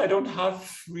would say I don't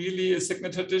have really a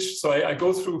signature dish. So I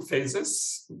go through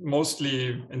phases,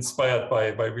 mostly inspired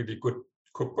by really good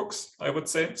cookbooks, I would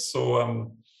say.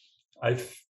 So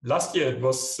last year it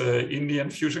was Indian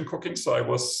fusion cooking. So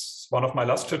one of my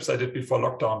last trips I did before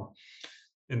lockdown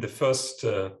in the first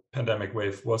pandemic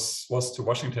wave was to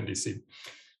Washington, DC.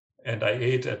 And I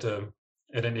ate at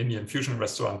an Indian fusion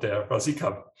restaurant there,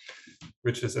 Razika,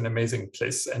 which is an amazing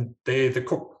place. And the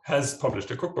cook has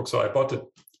published a cookbook, so I bought it.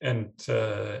 And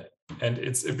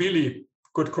it's a really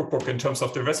good cookbook in terms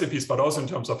of the recipes, but also in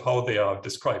terms of how they are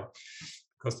described,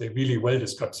 because they're really well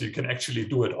described. So you can actually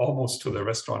do it almost to the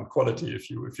restaurant quality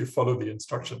if you follow the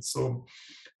instructions. So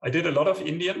I did a lot of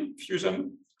Indian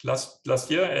fusion last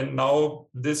year, and now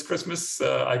this Christmas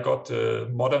I got a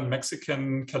modern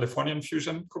Mexican Californian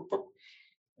fusion cookbook.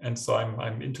 And so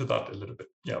I'm into that a little bit.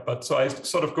 Yeah, but so I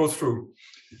sort of go through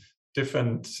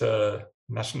different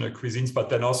national cuisines, but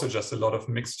then also just a lot of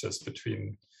mixtures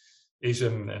between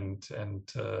Asian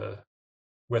and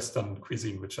Western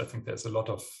cuisine, which I think there's a lot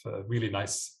of really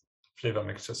nice flavor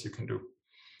mixtures you can do.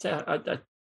 So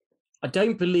I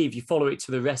don't believe you follow it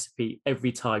to the recipe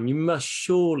every time. You must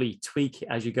surely tweak it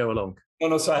as you go along.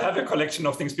 No, so I have a collection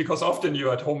of things, because often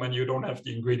you're at home and you don't have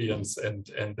the ingredients, and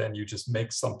then you just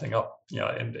make something up. Yeah,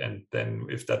 and then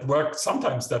if that works,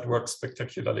 sometimes that works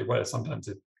spectacularly well. Sometimes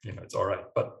it's all right,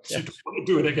 but you don't want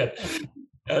to do it again.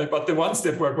 But the ones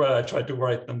that work well, I try to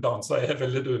write them down. So I have a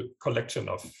little collection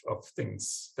of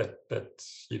things that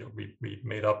we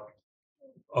made up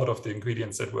out of the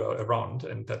ingredients that were around,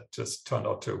 and that just turned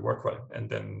out to work well. And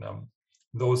then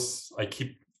those I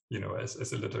keep,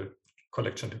 as a little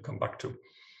collection to come back to.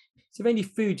 Is there any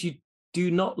food you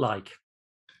do not like?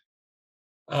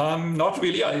 Not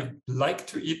really. I like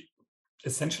to eat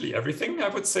essentially everything, I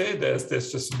would say. There's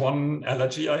just one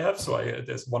allergy I have. So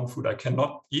there's one food I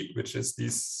cannot eat, which is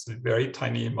these very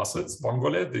tiny mussels,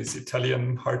 vongole, these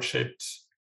Italian heart-shaped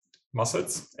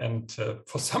mussels. And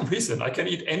for some reason, I can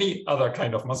eat any other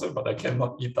kind of mussel, but I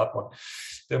cannot eat that one.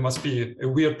 There must be a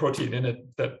weird protein in it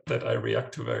that I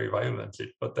react to very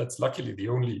violently. But that's luckily the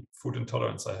only food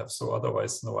intolerance I have. So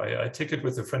otherwise, no, I take it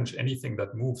with the French, anything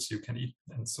that moves you can eat.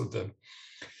 And so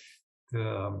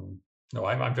no,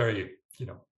 I'm very,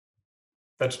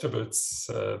 vegetables.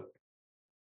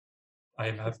 I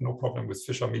have no problem with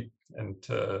fish or meat, and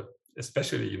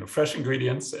especially, fresh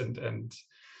ingredients and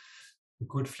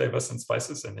good flavors and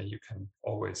spices. And then you can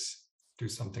always do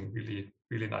something really,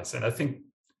 really nice. And I think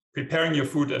preparing your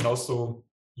food and also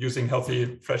using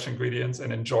healthy, fresh ingredients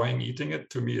and enjoying eating it,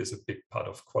 to me, is a big part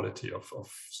of quality of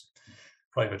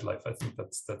private life. I think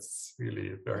that's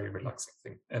really a very relaxing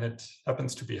thing. And it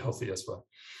happens to be healthy as well.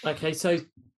 Okay, so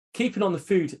keeping on the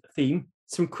food theme,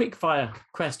 some quick fire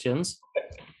questions.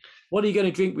 What are you going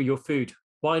to drink with your food?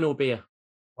 Wine or beer?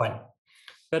 Wine.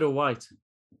 Red or white?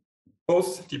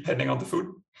 Both, depending on the food.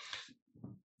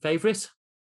 Favorite?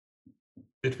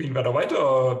 Between red or white,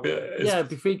 or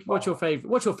what's your favorite?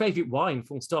 What's your favorite wine?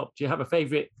 Full stop. Do you have a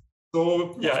favorite?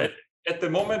 So yeah, at the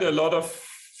moment, a lot of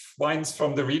wines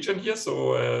from the region here.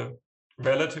 So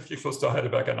relatively close to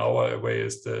Heidelberg, an hour away,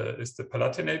 is the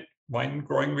Palatinate wine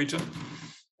growing region,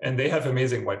 and they have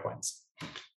amazing white wines.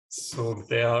 So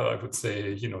there, I would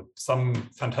say, some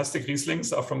fantastic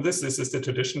Rieslings are from this. This is the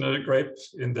traditional grape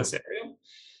in this area,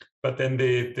 but then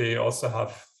they also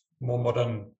have more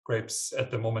modern grapes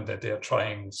at the moment that they are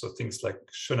trying. So things like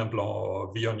Chenin Blanc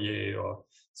or Viognier or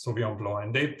Sauvignon Blanc,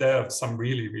 and they have some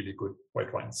really, really good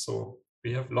white wines. So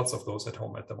we have lots of those at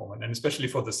home at the moment, and especially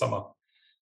for the summer,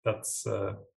 that's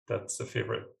a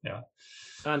favorite. Yeah.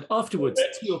 And afterwards,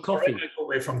 tea or coffee?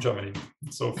 Away from Germany.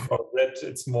 So for red,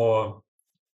 it's more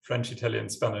French, Italian,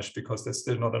 Spanish, because there's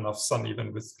still not enough sun,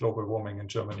 even with global warming in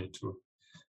Germany, to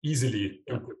easily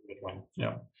do good red wine.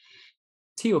 Yeah.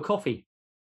 Tea or coffee?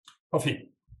 Coffee,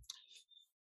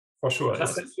 for sure.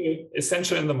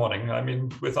 Essential in the morning. I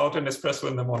mean, without an espresso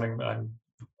in the morning, I'm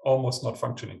almost not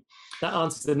functioning. That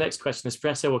answers the next question,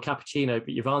 espresso or cappuccino, but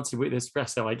you've answered with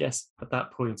espresso, I guess, at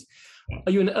that point.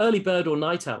 Are you an early bird or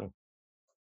night owl?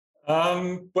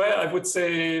 Well, I would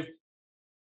say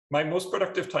my most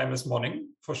productive time is morning,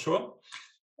 for sure.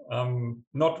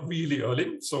 Not really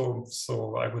early.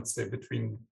 So I would say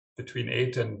between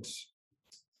 8 and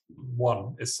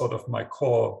 1 is sort of my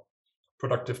core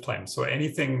productive time. So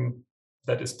anything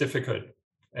that is difficult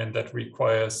and that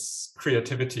requires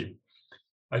creativity,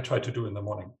 I try to do in the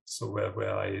morning. So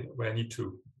where I need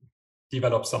to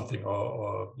develop something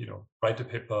or write a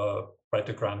paper, write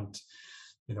a grant,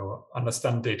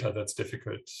 understand data that's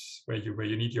difficult, where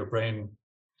you need your brain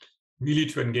really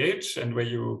to engage, and where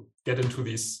you get into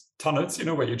these tunnels,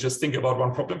 where you just think about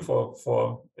one problem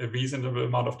for a reasonable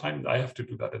amount of time. I have to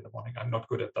do that in the morning. I'm not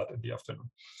good at that in the afternoon.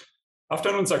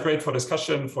 Afternoons are great for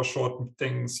discussion, for short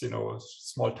things,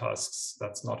 small tasks.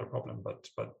 That's not a problem,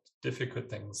 but difficult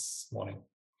things, morning.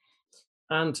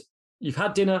 And you've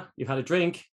had dinner, you've had a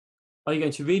drink. Are you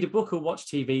going to read a book or watch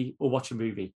TV or watch a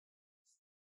movie?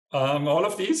 All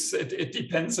of these, it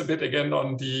depends a bit again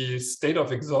on the state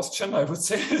of exhaustion, I would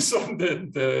say. So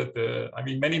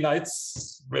many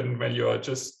nights when you are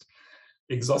just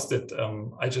exhausted,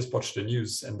 I just watch the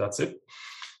news and that's it,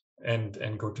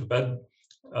 and go to bed.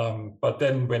 But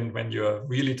then when you're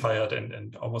really tired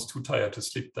and almost too tired to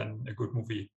sleep, then a good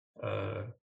movie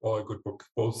or a good book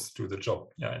both do the job.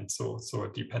 Yeah, and so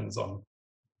it depends on.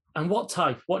 And what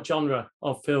genre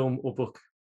of film or book?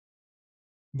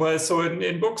 Well, so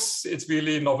in books, it's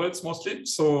really novels mostly.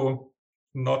 So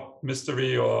not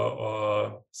mystery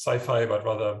or sci-fi, but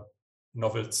rather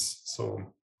novels.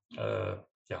 So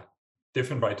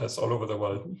different writers all over the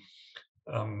world.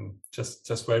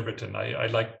 Just well written. I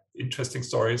like interesting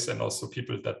stories, and also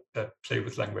people that play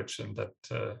with language and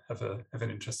that have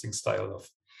an interesting style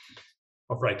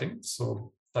of writing.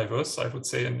 So diverse, I would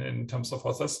say, in terms of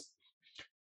authors.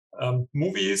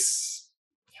 Movies,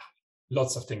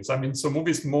 lots of things. So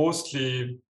movies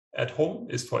mostly at home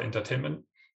is for entertainment.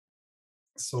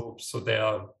 So they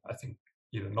are, I think,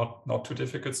 not too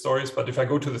difficult stories. But if I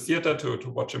go to the theater to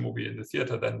watch a movie in the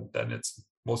theater, then it's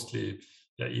mostly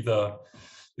either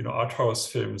art house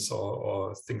films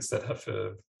or things that have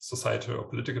a societal or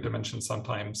political dimension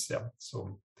sometimes. Yeah,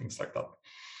 so things like that.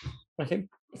 Okay,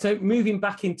 so moving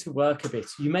back into work a bit,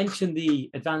 you mentioned the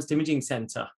Advanced Imaging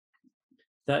Center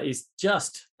that is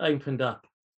just opened up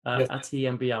Yes. at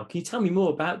EMBL. Can you tell me more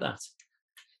about that?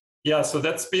 Yeah, so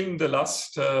that's been the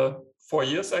last 4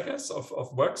 years, I guess, of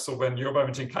work. So when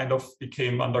neuroimaging kind of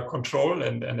became under control,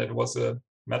 and it was a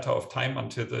matter of time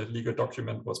until the legal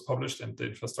document was published and the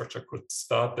infrastructure could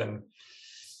start, then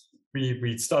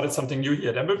we started something new here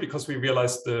at EMBL, because we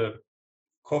realized the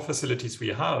core facilities we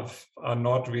have are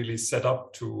not really set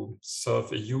up to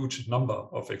serve a huge number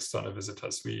of external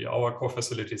visitors. Our core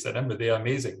facilities at EMBL, they are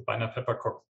amazing. Rainer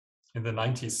Peppercock in the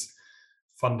 90s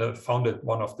founded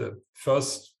one of the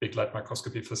first big light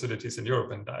microscopy facilities in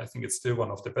Europe, and I think it's still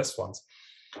one of the best ones.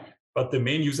 But the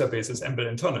main user base is EMBL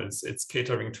internal. It's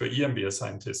catering to EMBL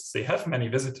scientists. They have many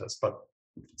visitors, but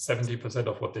 70%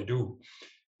 of what they do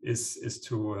is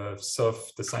to serve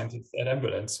the scientists at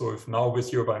EMBL. And so if now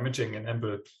with neuroimaging and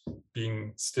EMBL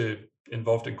being still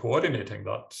involved in coordinating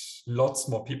that, lots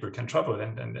more people can travel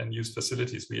and use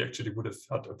facilities, we actually would have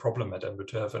had a problem at EMBL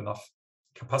to have enough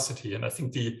capacity. And I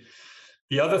think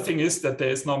the other thing is that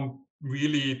there is now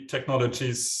really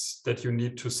technologies that you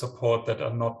need to support that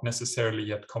are not necessarily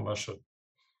yet commercial.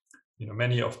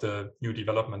 Many of the new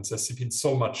developments, there's been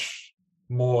so much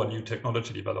more new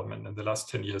technology development in the last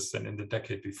 10 years than in the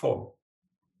decade before,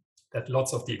 that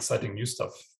lots of the exciting new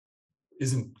stuff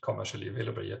isn't commercially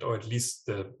available yet, or at least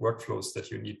the workflows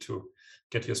that you need to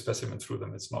get your specimen through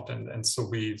them is not. And so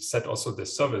we said also the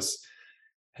service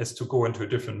has to go into a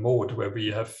different mode where we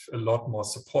have a lot more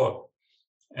support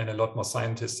and a lot more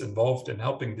scientists involved in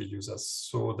helping the users,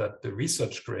 so that the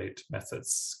research grade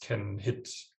methods can hit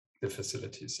the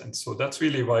facilities. And so that's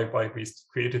really why we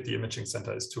created the imaging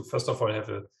center, is to first of all have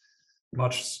a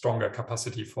much stronger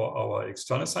capacity for our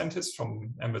external scientists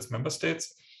from EMBL's member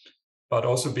states, but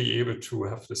also be able to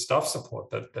have the staff support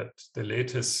that the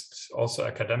latest also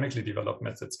academically developed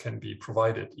methods can be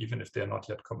provided, even if they're not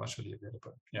yet commercially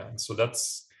available. Yeah, and so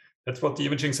that's what the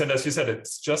imaging center, as you said,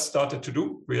 it's just started to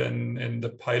do. We're in the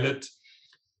pilot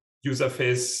user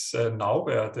phase now,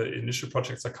 where the initial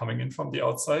projects are coming in from the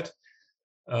outside.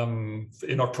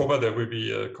 In October, there will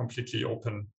be a completely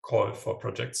open call for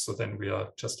projects. So then we are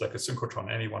just like a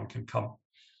synchrotron. Anyone can come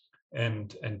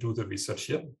and do the research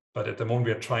here. But at the moment,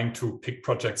 we are trying to pick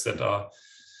projects that are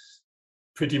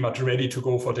pretty much ready to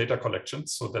go for data collection,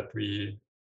 so that we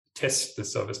test the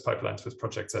service pipelines with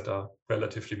projects that are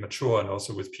relatively mature and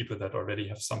also with people that already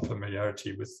have some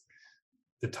familiarity with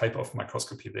the type of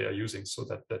microscopy they are using, so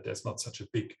that there's not such a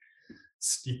big,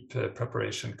 steep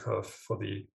preparation curve for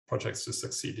the projects to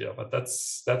succeed here. But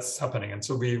that's happening. And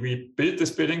so we built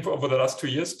this building over the last 2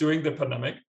 years during the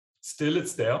pandemic. Still,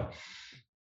 it's there.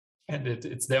 And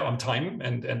it's there on time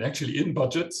and actually in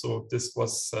budget. So this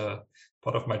was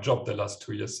part of my job the last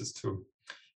 2 years, is to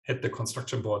head the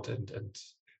construction board and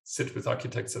sit with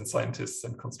architects and scientists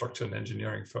and construction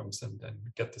engineering firms and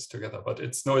get this together. But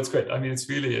it's great. I mean,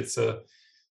 it's a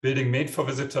building made for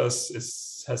visitors.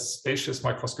 Has spacious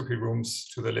microscopy rooms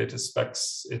to the latest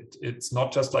specs. It's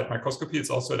not just light microscopy, it's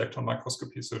also electron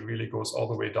microscopy. So it really goes all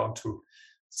the way down to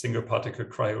single particle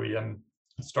cryo-EM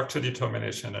structure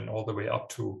determination and all the way up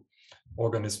to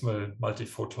organismal,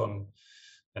 multiphoton,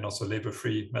 and also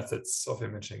label-free methods of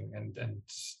imaging. And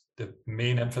the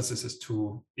main emphasis is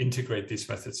to integrate these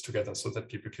methods together so that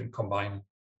people can combine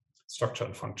structure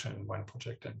and function in one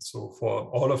project. And so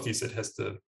for all of these, it has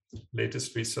the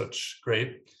latest research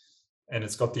grade, and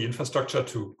it's got the infrastructure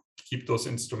to keep those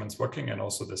instruments working, and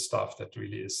also the staff that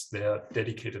really is there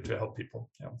dedicated to help people.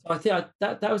 Yeah. So I think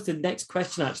that was the next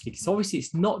question, actually, because obviously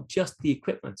it's not just the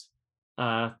equipment.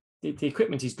 The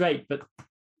equipment is great, but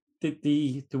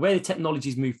the way the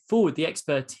technologies move forward, the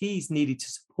expertise needed to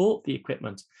support the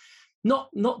equipment,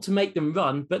 not to make them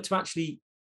run, but to actually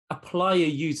apply a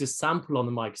user's sample on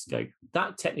the microscope.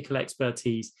 That technical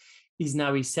expertise is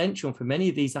now essential for many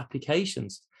of these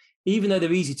applications. Even though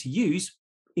they're easy to use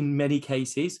in many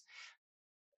cases,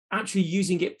 actually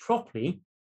using it properly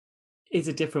is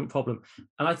a different problem.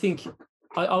 And I think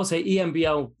I'll say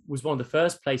EMBL was one of the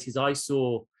first places I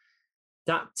saw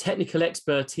that technical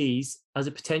expertise as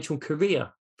a potential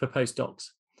career for postdocs,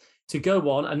 to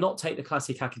go on and not take the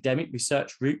classic academic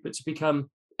research route, but to become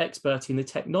expert in the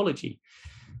technology.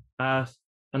 And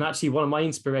actually, one of my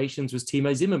inspirations was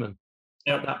Timo Zimmermann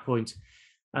at that point.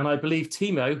 And I believe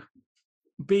Timo,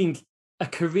 being a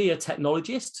career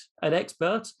technologist, an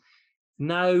expert,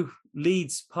 now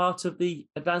leads part of the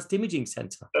Advanced Imaging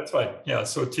Center. That's right. Yeah.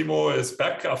 So Timo is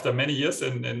back after many years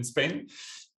in Spain.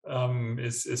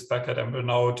 Is back at EMBL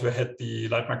now to head the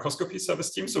light microscopy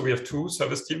service team. So we have 2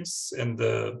 service teams in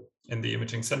the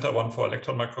imaging center, one for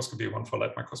electron microscopy, one for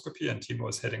light microscopy, and Timo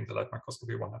is heading the light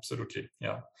microscopy one. Absolutely.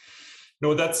 Yeah.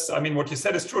 No, what you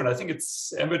said is true. And I think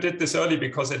EMBL did this early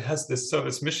because it has this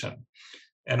service mission.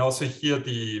 And also here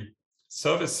the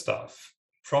service staff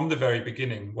from the very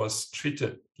beginning was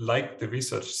treated like the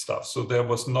research staff. So there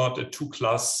was not a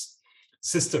 2-class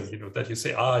system, that you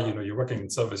say, you're working in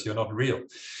service, you're not real.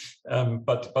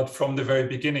 But from the very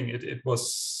beginning, it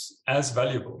was as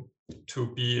valuable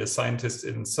to be a scientist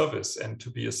in service and to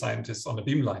be a scientist on a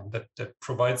beamline that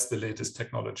provides the latest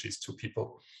technologies to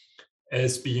people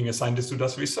as being a scientist who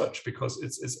does research, because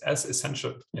it's as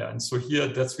essential. Yeah, and so here,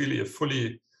 that's really a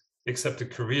fully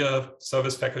accepted career.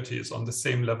 Service faculty is on the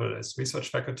same level as research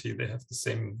faculty. They have the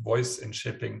same voice in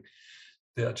shaping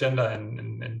the agenda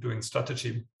and doing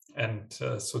strategy. And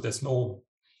so there's no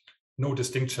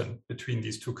distinction between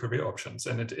these 2 career options,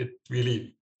 and it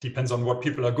really depends on what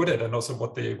people are good at and also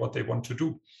what they want to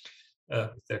do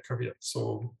with their career.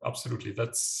 So absolutely,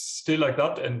 that's still like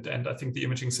that. And I think the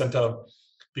imaging center,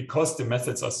 because the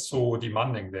methods are so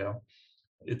demanding there,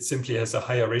 it simply has a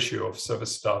higher ratio of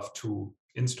service staff to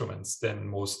instruments than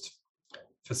most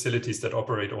facilities that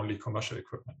operate only commercial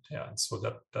equipment. Yeah, and so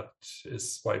that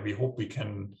is why we hope we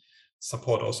can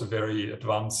support also very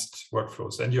advanced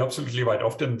workflows. And you're absolutely right.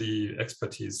 Often the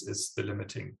expertise is the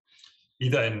limiting,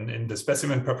 either in the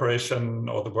specimen preparation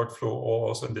or the workflow, or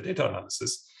also in the data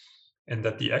analysis. And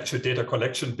that the actual data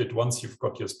collection bit, once you've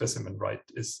got your specimen right,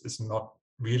 is not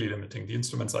really limiting. The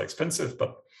instruments are expensive,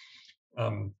 but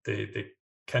they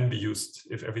can be used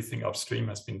if everything upstream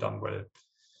has been done well.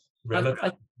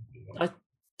 I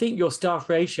think your staff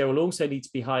ratio will also need to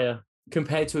be higher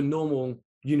compared to a normal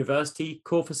university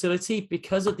core facility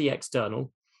because of the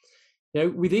external.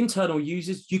 With internal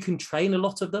users, you can train a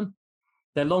lot of them.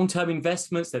 They're long-term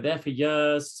investments. They're there for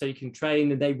years, so you can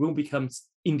train and they will become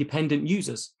independent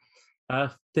users.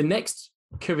 The next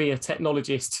career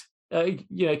technologist,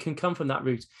 can come from that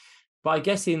route. But I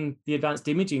guess in the Advanced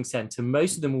Imaging Center,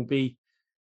 most of them will be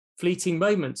fleeting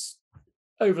moments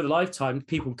over the lifetime.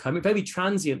 People come in, very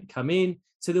transient, come in.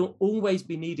 So they'll always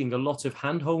be needing a lot of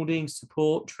hand-holding,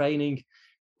 support, training,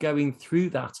 going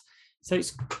through that. So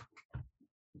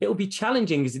it'll be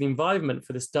challenging as an environment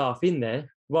for the staff in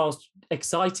there, whilst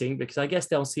exciting, because I guess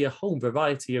they'll see a whole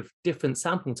variety of different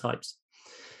sample types.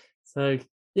 So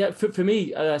yeah, for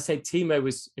me, as I said, Timo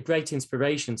was a great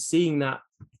inspiration, seeing that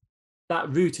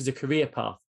route as a career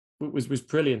path. was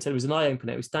brilliant. It was an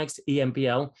eye-opener. It was thanks to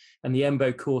EMBL and the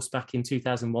EMBO course back in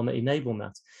 2001 that enabled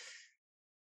that.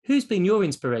 Who's been your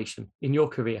inspiration in your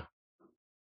career?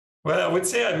 Well, I would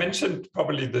say I mentioned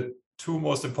probably the two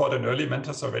most important early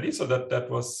mentors already. So that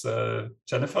was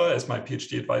Jennifer as my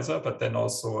PhD advisor, but then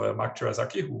also Mark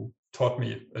Terasaki, who taught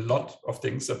me a lot of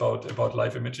things about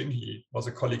live imaging. He was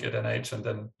a colleague at NIH and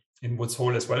then in Woods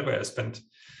Hole as well, where I spent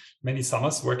many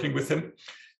summers working with him.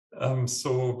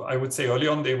 So I would say early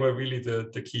on, they were really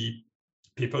the key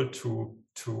people to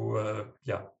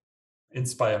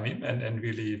inspire me and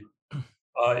really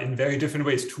in very different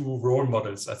ways, two role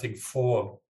models, I think,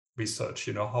 for research.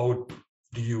 How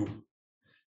do you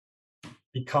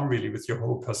become really with your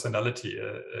whole personality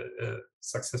a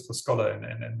successful scholar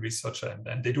and researcher?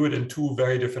 And they do it in two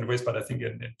very different ways, but I think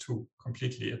in two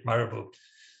completely admirable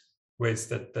ways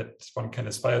that one can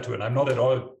aspire to. And I'm not at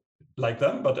all like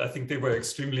them, but I think they were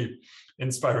extremely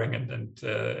inspiring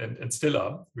and still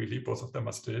are, really. Both of them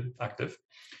are still active.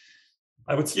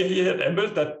 I would say here at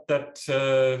EMBL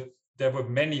that there were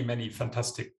many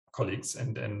fantastic colleagues,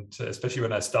 and especially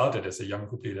when I started as a young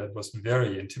group leader, it was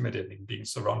very intimidating being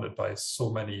surrounded by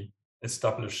so many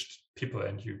established people,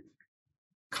 and you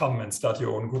come and start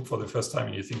your own group for the first time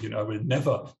and you think, I will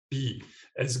never be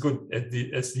as good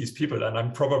as these people, and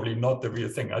I'm probably not the real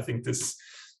thing. I think this,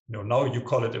 now you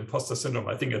call it imposter syndrome.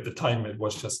 I think at the time it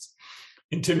was just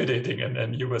intimidating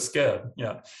and you were scared.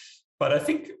 Yeah. But I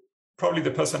think probably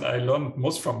the person I learned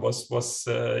most from was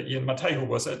Ian Matai, who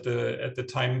was at the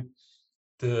time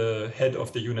the head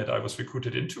of the unit I was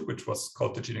recruited into, which was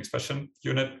called the Gene Expression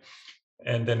Unit,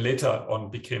 and then later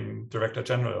on became Director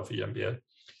General of EMBL,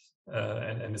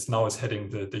 and is now heading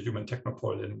the Human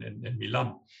Technopole in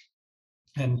Milan.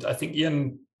 And I think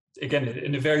Ian, again,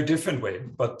 in a very different way,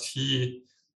 but he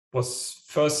was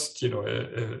first,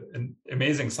 an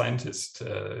amazing scientist,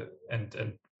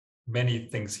 and many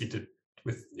things he did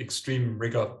with extreme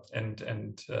rigor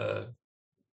and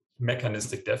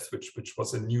mechanistic depth, which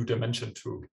was a new dimension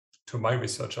to my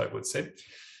research, I would say,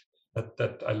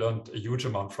 that I learned a huge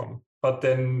amount from. But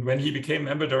then when he became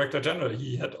EMBL Director General,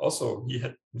 he had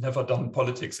never done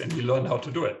politics, and he learned how to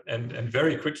do it, and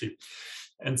very quickly.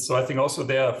 And so I think also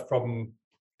there, from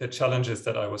the challenges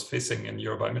that I was facing in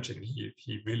Euroimaging,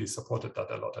 he really supported that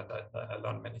a lot, and I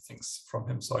learned many things from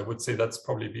him. So I would say that's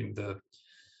probably been the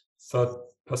third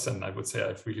person I would say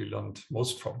I've really learned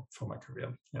most from my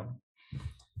career. Yeah.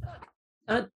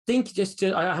 I think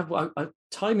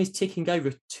time is ticking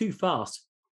over too fast.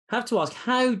 I have to ask,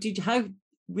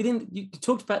 you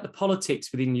talked about the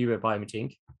politics within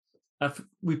neurobiomaging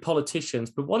with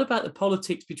politicians, but what about the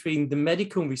politics between the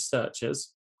medical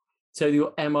researchers, so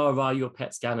your MRI, your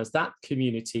PET scanners, that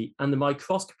community, and the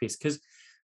microscopists? Because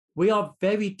we are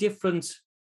very different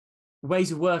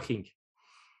ways of working.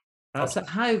 So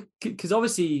because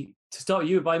obviously to start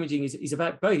with, neurobiomaging is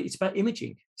about both. It's about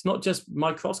imaging. It's not just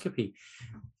microscopy.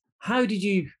 How did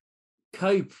you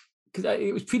cope? Because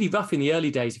it was pretty rough in the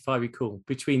early days, if I recall,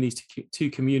 between these two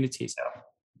communities. Yeah.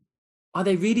 Are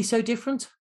they really so different?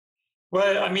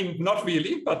 Well, I mean, not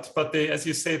really, but they, as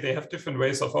you say, they have different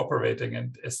ways of operating,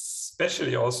 and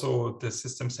especially also the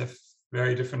systems have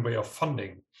very different way of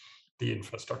funding the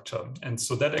infrastructure. And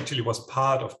so that actually was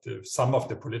part of some of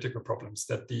the political problems,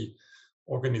 that the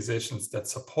organizations that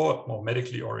support more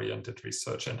medically oriented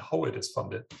research and how it is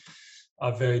funded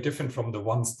are very different from the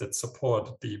ones that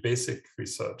support the basic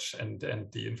research and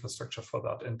the infrastructure for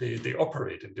that. And they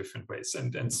operate in different ways.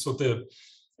 And so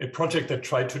a project that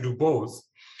tried to do both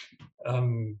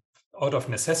out of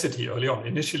necessity early on.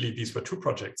 Initially, these were two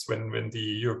projects. When the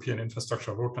European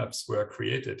infrastructure roadmaps were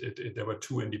created, there were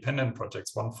two independent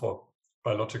projects, one for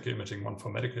biological imaging, one for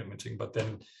medical imaging. But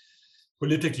then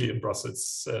politically in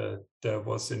Brussels, there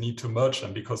was a need to merge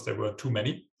them because there were too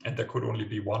many and there could only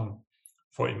be one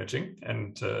for imaging.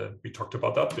 And we talked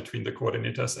about that between the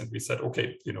coordinators, and we said,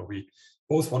 okay, we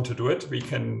both want to do it. We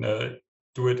can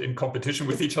do it in competition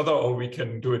with each other, or we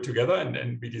can do it together.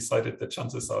 And we decided the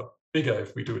chances are bigger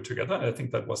if we do it together. And I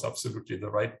think that was absolutely the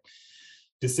right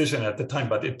decision at the time,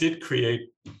 but it did create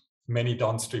many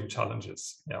downstream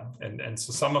challenges. Yeah. And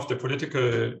so some of the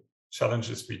political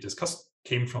challenges we discussed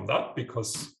came from that,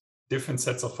 because different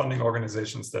sets of funding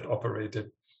organizations that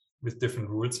operated with different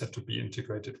rules had to be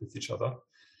integrated with each other.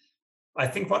 I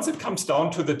think once it comes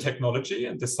down to the technology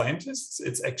and the scientists,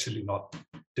 it's actually not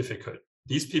difficult.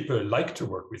 These people like to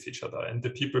work with each other, and the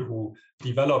people who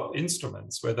develop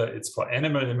instruments, whether it's for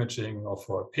animal imaging or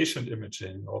for patient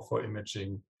imaging or for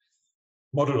imaging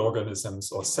model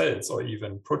organisms or cells or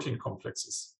even protein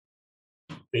complexes,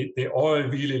 they all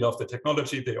really love the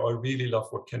technology. They all really love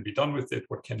what can be done with it,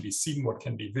 what can be seen, what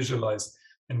can be visualized.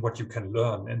 and what you can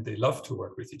learn, and they love to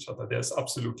work with each other. There's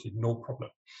absolutely no problem.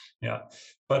 Yeah,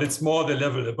 but it's more the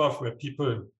level above where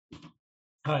people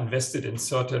are invested in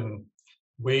certain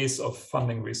ways of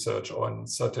funding research or in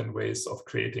certain ways of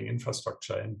creating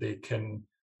infrastructure, and they can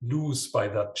lose by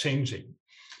that changing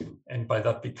and by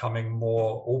that becoming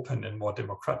more open and more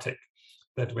democratic,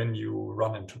 that when you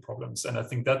run into problems. And I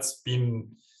think that's been,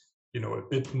 a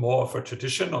bit more of a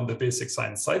tradition on the basic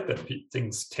science side, that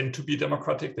things tend to be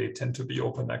democratic, they tend to be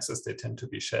open access, they tend to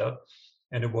be shared.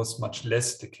 And it was much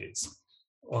less the case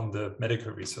on the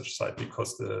medical research side,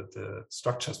 because the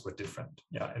structures were different.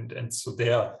 Yeah, and so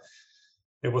there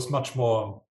was much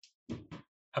more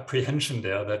apprehension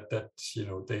there that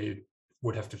they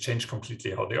would have to change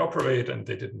completely how they operate, and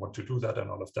they didn't want to do that and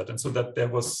all of that. And so that there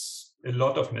was a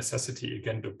lot of necessity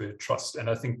again to build trust. And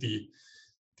I think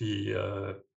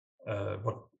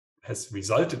what has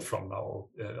resulted from now,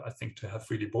 I think, to have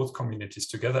really both communities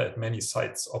together at many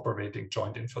sites operating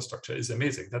joint infrastructure is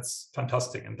amazing. That's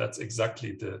fantastic. And that's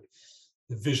exactly the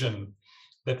vision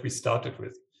that we started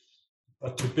with.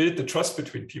 But to build the trust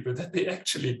between people, that they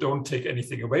actually don't take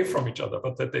anything away from each other,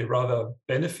 but that they rather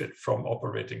benefit from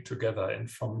operating together and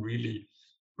from really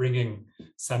bringing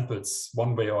samples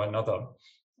one way or another,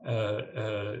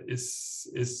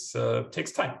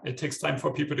 takes time. It takes time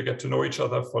for people to get to know each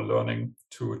other, for learning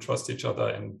to trust each other,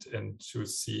 and to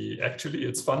see actually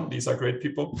it's fun. These are great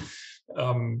people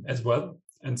as well.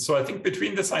 And so I think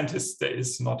between the scientists, there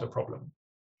is not a problem.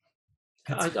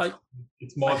 I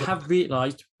have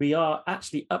realized we are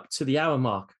actually up to the hour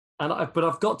mark, but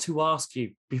I've got to ask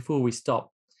you before we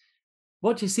stop,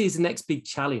 what do you see as the next big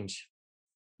challenge,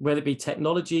 whether it be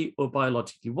technology or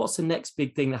biologically? What's the next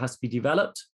big thing that has to be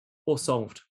developed or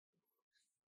solved?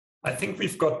 I think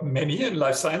we've got many in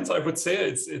life science. I would say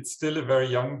it's still a very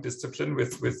young discipline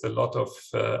with a lot of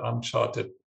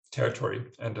uncharted territory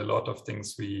and a lot of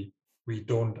things we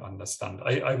don't understand.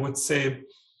 I would say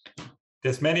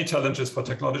there's many challenges for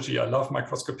technology. I love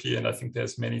microscopy, and I think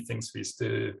there's many things we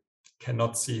still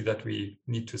cannot see that we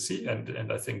need to see.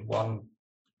 And I think one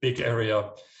big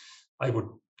area I would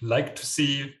like to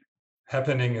see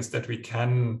happening is that we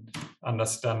can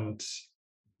understand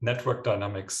network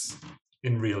dynamics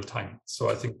in real time. So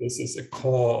I think this is a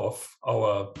core of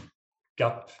our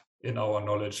gap in our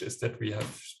knowledge, is that we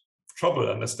have trouble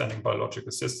understanding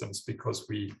biological systems because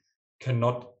we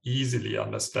cannot easily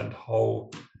understand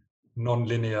how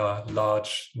nonlinear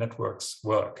large networks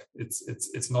work.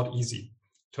 It's not easy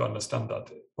to understand that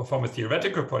from a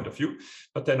theoretical point of view,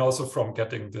 but then also from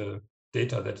getting the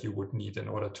data that you would need in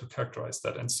order to characterize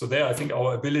that. And so there, I think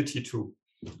our ability to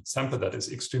sample that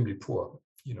is extremely poor.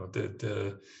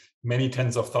 The many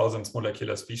tens of thousands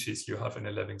molecular species you have in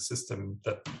a living system,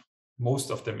 that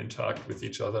most of them interact with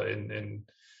each other in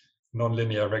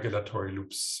nonlinear regulatory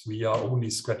loops. We are only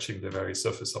scratching the very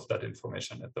surface of that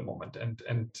information at the moment.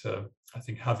 And I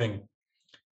think having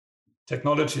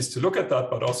technologies to look at that,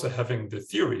 but also having the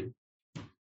theory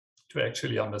to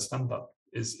actually understand that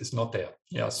is not there.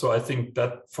 Yeah, so I think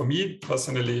that for me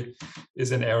personally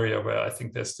is an area where I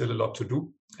think there's still a lot to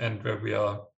do, and where we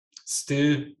are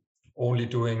still only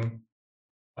doing,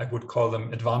 I would call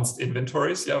them advanced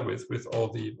inventories, with all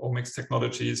the omics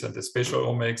technologies and the spatial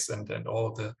omics and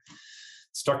all the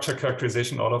structure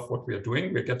characterization, all of what we are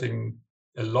doing. We're getting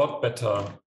a lot better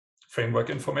framework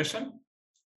information,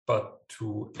 but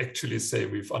to actually say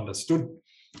we've understood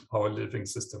how a living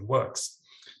system works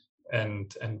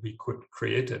and we could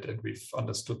create it, and we've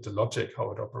understood the logic, how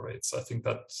it operates, I think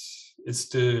that is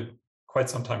still quite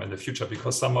some time in the future,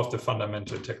 because some of the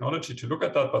fundamental technology to look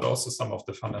at that, but also some of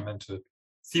the fundamental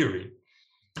theory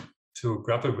to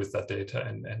grapple with that data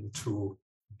and to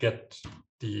get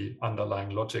the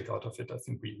underlying logic out of it, I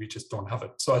think we just don't have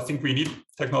it. So I think we need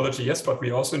technology, yes, but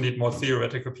we also need more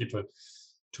theoretical people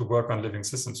to work on living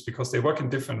systems, because they work in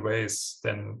different ways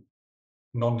than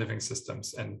non-living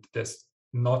systems, and there's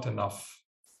not enough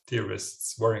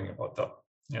theorists worrying about that.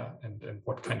 Yeah, and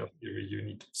what kind of theory you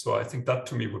need. So I think that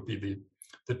to me would be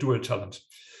the dual challenge.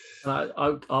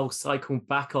 I'll cycle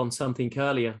back on something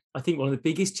earlier. I think one of the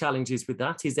biggest challenges with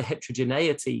that is the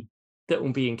heterogeneity that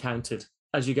will be encountered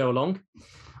as you go along.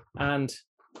 And,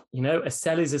 a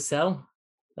cell is a cell,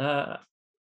 a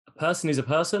person is a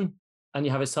person, and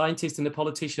you have a scientist and a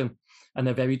politician, and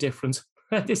they're very different.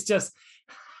 It's just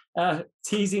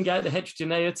teasing out the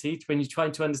heterogeneity when you're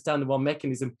trying to understand the one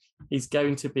mechanism is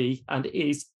going to be, and it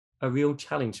is a real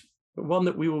challenge, but one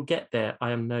that we will get there,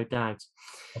 I am no doubt.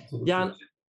 Absolutely. Jan,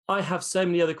 I have so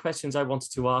many other questions I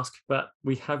wanted to ask, but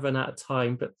we have run out of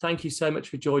time. But thank you so much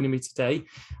for joining me today.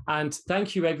 And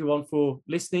thank you everyone for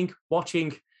listening,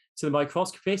 watching to the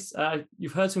Microscopists.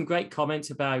 You've heard some great comments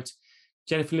about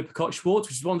Jennifer Lippincott-Schwartz,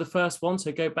 which is one of the first ones.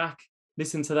 So go back,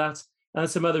 listen to that, and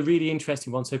some other really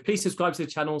interesting ones. So please subscribe to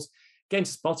the channels, get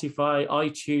into Spotify,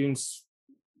 iTunes,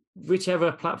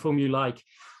 whichever platform you like.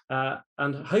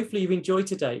 And hopefully you've enjoyed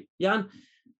today. Jan,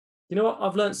 you know what?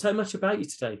 I've learned so much about you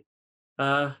today.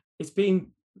 It's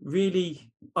been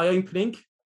really eye-opening,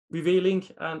 revealing,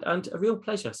 and a real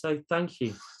pleasure. So thank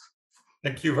you.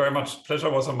 Thank you very much.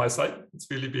 Pleasure was on my side. It's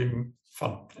really been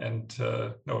fun. And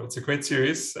no, it's a great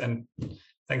series. And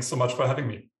thanks so much for having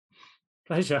me.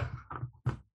 Pleasure.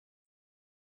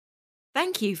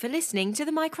 Thank you for listening to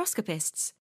The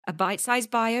Microscopists, a bite-sized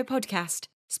bio podcast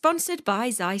sponsored by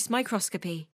Zeiss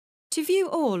Microscopy. To view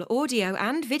all audio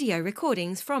and video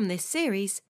recordings from this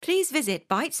series, please visit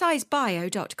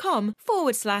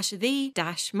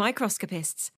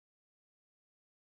bitesizebio.com/the-microscopists.